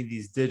read any of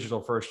these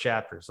digital first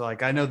chapters,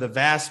 like I know the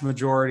vast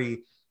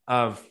majority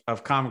of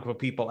comic book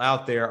people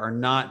out there are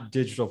not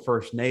digital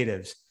first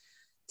natives.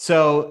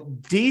 So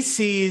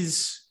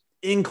DC's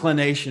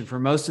inclination for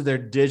most of their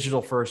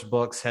digital first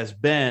books has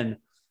been,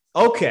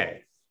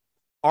 okay,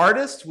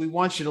 artist, we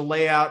want you to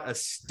lay out a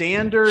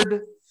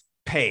standard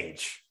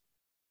page.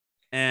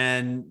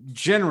 And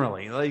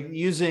generally, like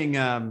using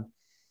Batman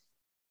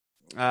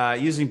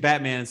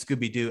and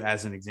Scooby-Doo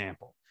as an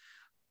example,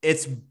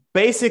 it's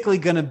basically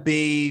going to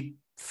be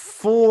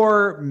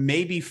 4,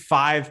 maybe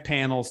 5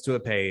 panels to a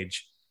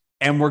page,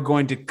 and we're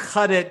going to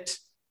cut it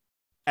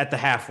at the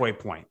halfway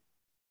point.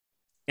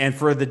 And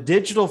for the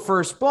digital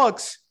first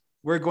books,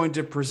 we're going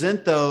to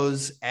present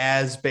those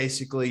as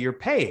basically your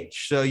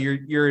page. So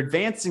you're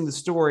advancing the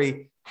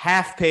story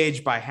half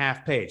page by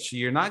half page. So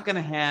you're not going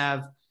to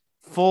have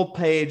full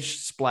page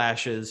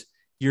splashes.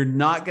 You're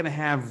not going to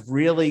have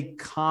really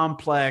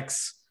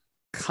complex,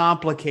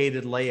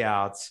 complicated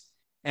layouts.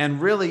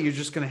 And really, you're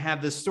just going to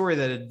have this story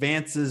that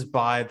advances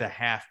by the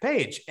half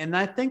page. And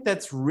I think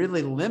that's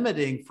really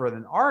limiting for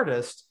an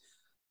artist.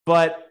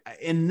 But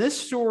in this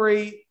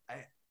story,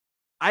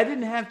 I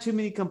didn't have too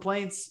many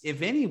complaints,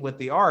 if any, with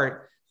the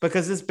art,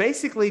 because it's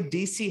basically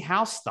DC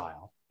house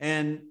style.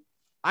 And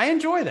I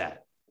enjoy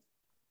that.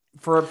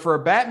 For a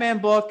Batman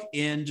book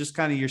in just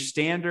kind of your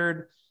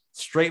standard,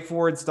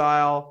 straightforward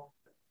style,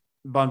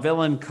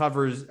 Bonvillain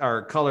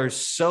colors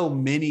so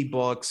many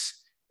books.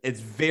 It's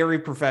very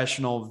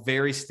professional,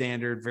 very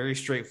standard, very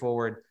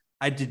straightforward.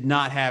 I did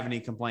not have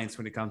any complaints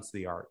when it comes to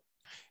the art.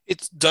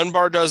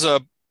 Dunbar does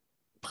a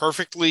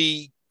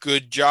perfectly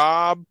good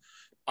job.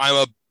 I'm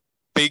a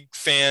big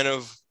fan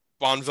of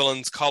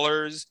Bonvillain's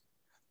colors.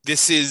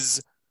 This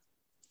is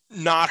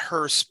not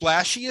her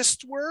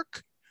splashiest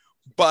work,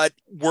 but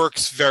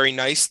works very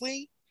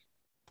nicely.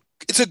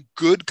 It's a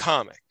good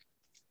comic.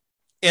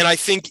 And I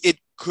think it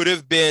could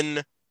have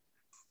been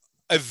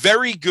a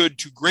very good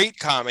to great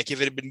comic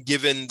if it had been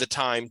given the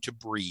time to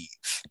breathe.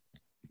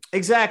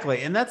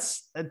 Exactly. And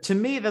that's, to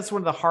me, that's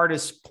one of the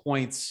hardest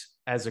points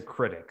as a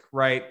critic,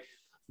 right?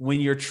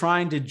 When you're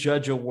trying to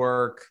judge a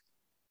work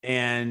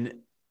and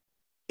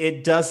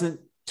it doesn't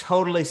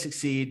totally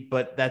succeed,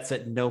 but that's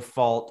at no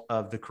fault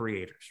of the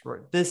creators.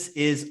 Right? This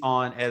is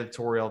on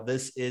editorial.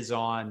 This is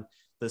on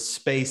the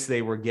space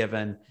they were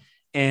given.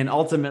 And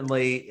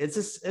ultimately,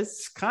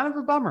 it's kind of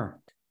a bummer.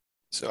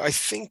 So I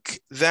think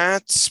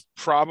that's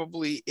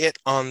probably it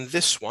on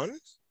this one.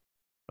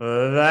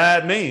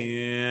 That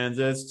means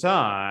it's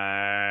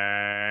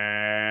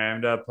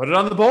time to put it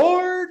on the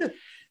board.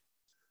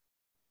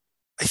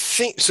 I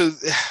think so.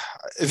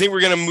 I think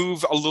we're going to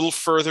move a little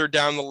further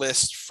down the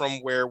list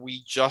from where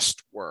we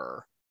just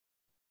were,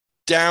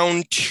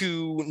 down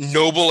to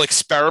Noble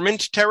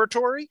Experiment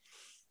territory.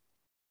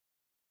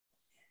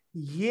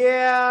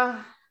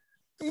 Yeah.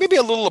 Maybe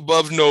a little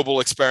above Noble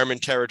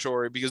Experiment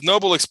territory, because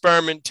Noble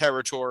Experiment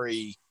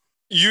territory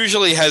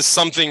usually has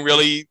something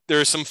really,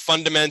 there's some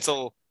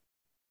fundamental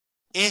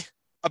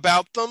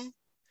about them,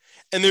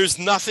 and there's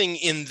nothing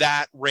in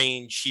that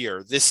range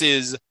here. This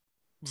is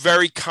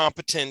very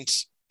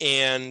competent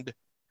and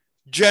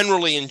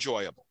generally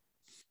enjoyable.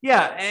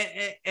 Yeah,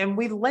 and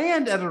we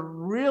land at a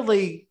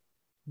really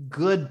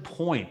good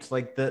point.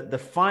 Like the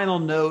final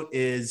note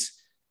is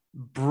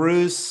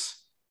Bruce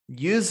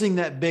using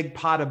that big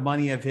pot of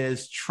money of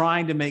his,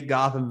 trying to make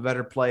Gotham a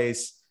better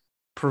place,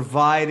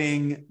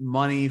 providing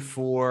money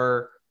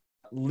for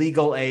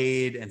legal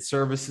aid and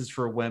services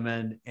for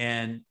women.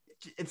 And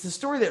it's a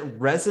story that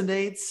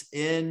resonates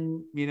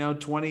in,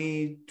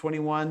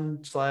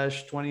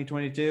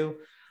 2021/2022,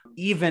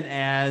 even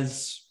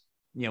as,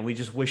 we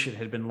just wish it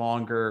had been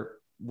longer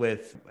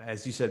with,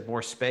 as you said,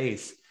 more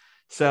space.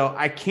 So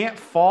I can't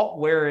fault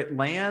where it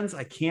lands.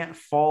 I can't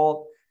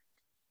fault,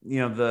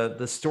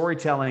 the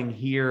storytelling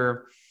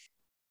here.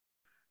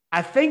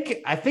 I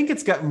think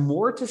it's got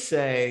more to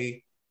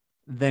say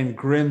than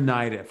Grim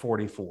Knight at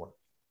 44.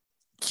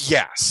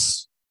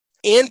 Yes.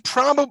 And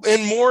probably,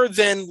 and more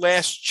than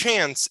Last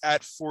Chance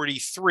at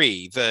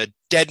 43, the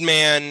Dead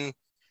Man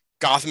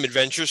Gotham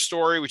Adventure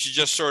story, which is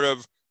just sort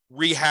of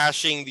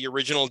rehashing the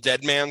original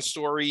Dead Man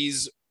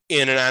stories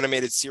in an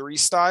animated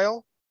series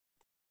style.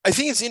 I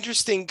think it's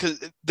interesting because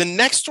the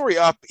next story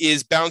up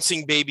is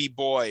Bouncing Baby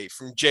Boy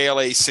from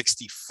JLA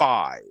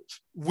 65,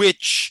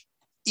 which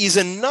is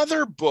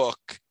another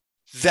book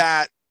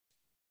that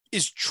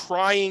is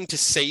trying to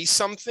say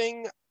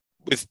something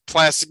with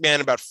Plastic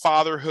Man about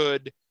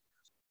fatherhood.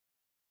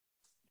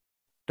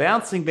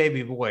 Bouncing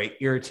Baby Boy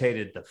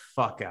irritated the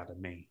fuck out of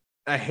me.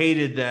 I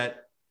hated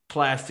that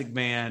Plastic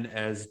Man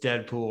as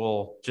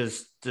Deadpool,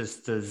 just the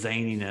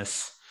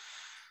zaniness.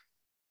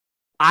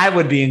 I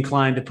would be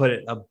inclined to put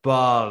it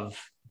above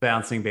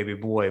Bouncing Baby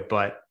Boy,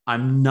 but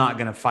I'm not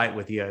going to fight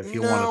with you if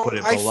you want to put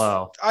it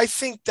below. I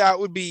think that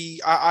would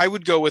be, I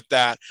would go with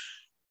that.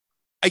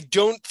 I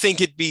don't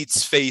think it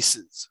beats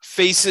Faces.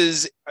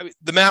 Faces,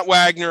 the Matt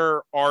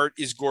Wagner art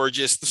is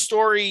gorgeous. The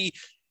story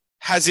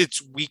has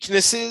its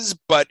weaknesses,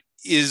 but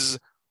is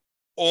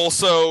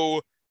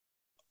also,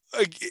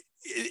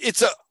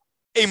 it's a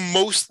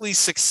mostly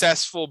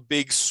successful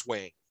big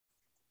swing.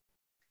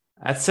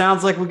 That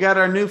sounds like we got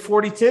our new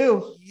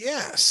 42.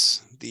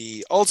 Yes,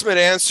 the ultimate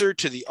answer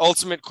to the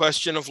ultimate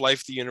question of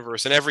life, the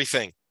universe, and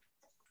everything.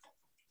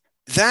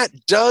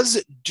 That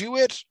does do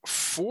it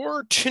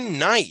for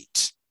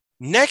tonight.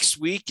 Next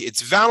week,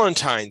 it's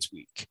Valentine's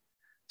week.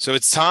 So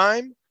it's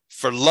time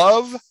for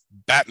Love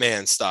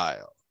Batman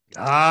Style.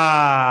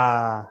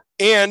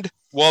 And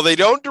while they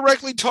don't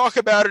directly talk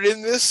about it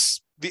in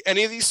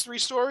any of these three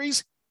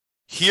stories,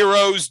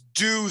 heroes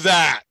do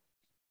that.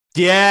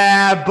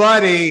 Yeah,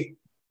 buddy.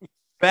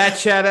 Bat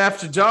Chat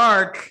After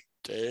Dark.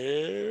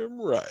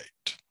 Damn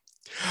right.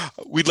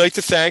 We'd like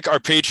to thank our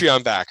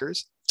Patreon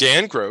backers,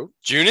 Dan Grote,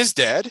 June is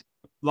Dead,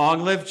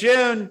 Long Live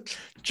June,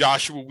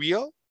 Joshua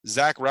Wheel,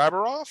 Zach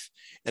Raberoff,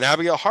 and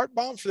Abigail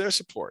Hartbaum for their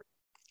support.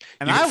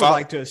 And I would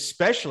like to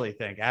especially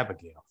thank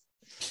Abigail.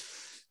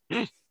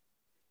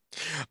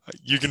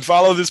 You can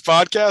follow this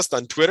podcast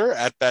on Twitter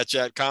at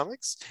Batchat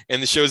Comics,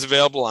 and the show is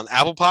available on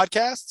Apple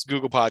Podcasts,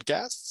 Google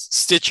Podcasts,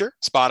 Stitcher,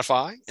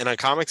 Spotify, and on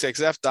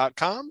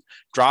comicsxf.com,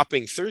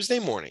 dropping Thursday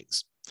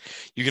mornings.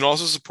 You can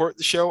also support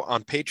the show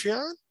on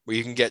Patreon, where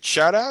you can get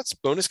shout-outs,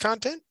 bonus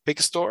content, pick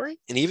a story,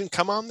 and even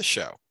come on the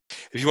show.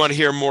 If you want to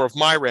hear more of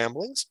my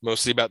ramblings,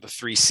 mostly about the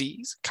 3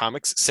 C's,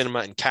 comics, cinema,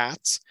 and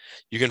cats,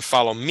 you can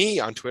follow me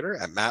on Twitter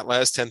at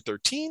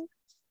MattLaz1013.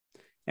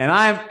 And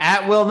I'm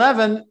at Will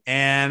Nevin,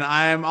 and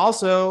I'm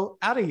also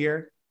out of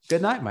here.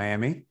 Good night,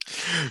 Miami.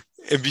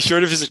 And be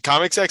sure to visit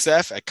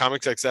ComicsXF at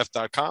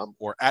comicsxf.com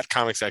or at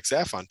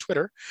ComicsXF on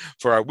Twitter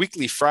for our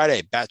weekly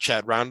Friday Bat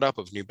Chat roundup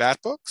of new Bat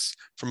books.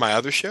 For my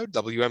other show,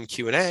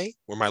 WMQ&A,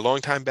 where my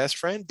longtime best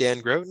friend Dan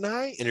Grote and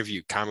I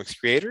interview comics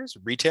creators,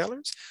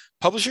 retailers,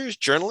 publishers,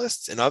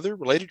 journalists, and other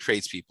related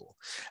tradespeople,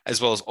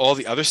 as well as all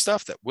the other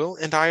stuff that Will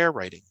and I are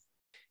writing.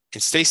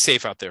 And stay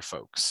safe out there,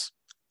 folks.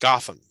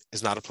 Gotham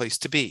is not a place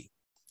to be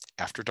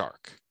after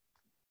dark.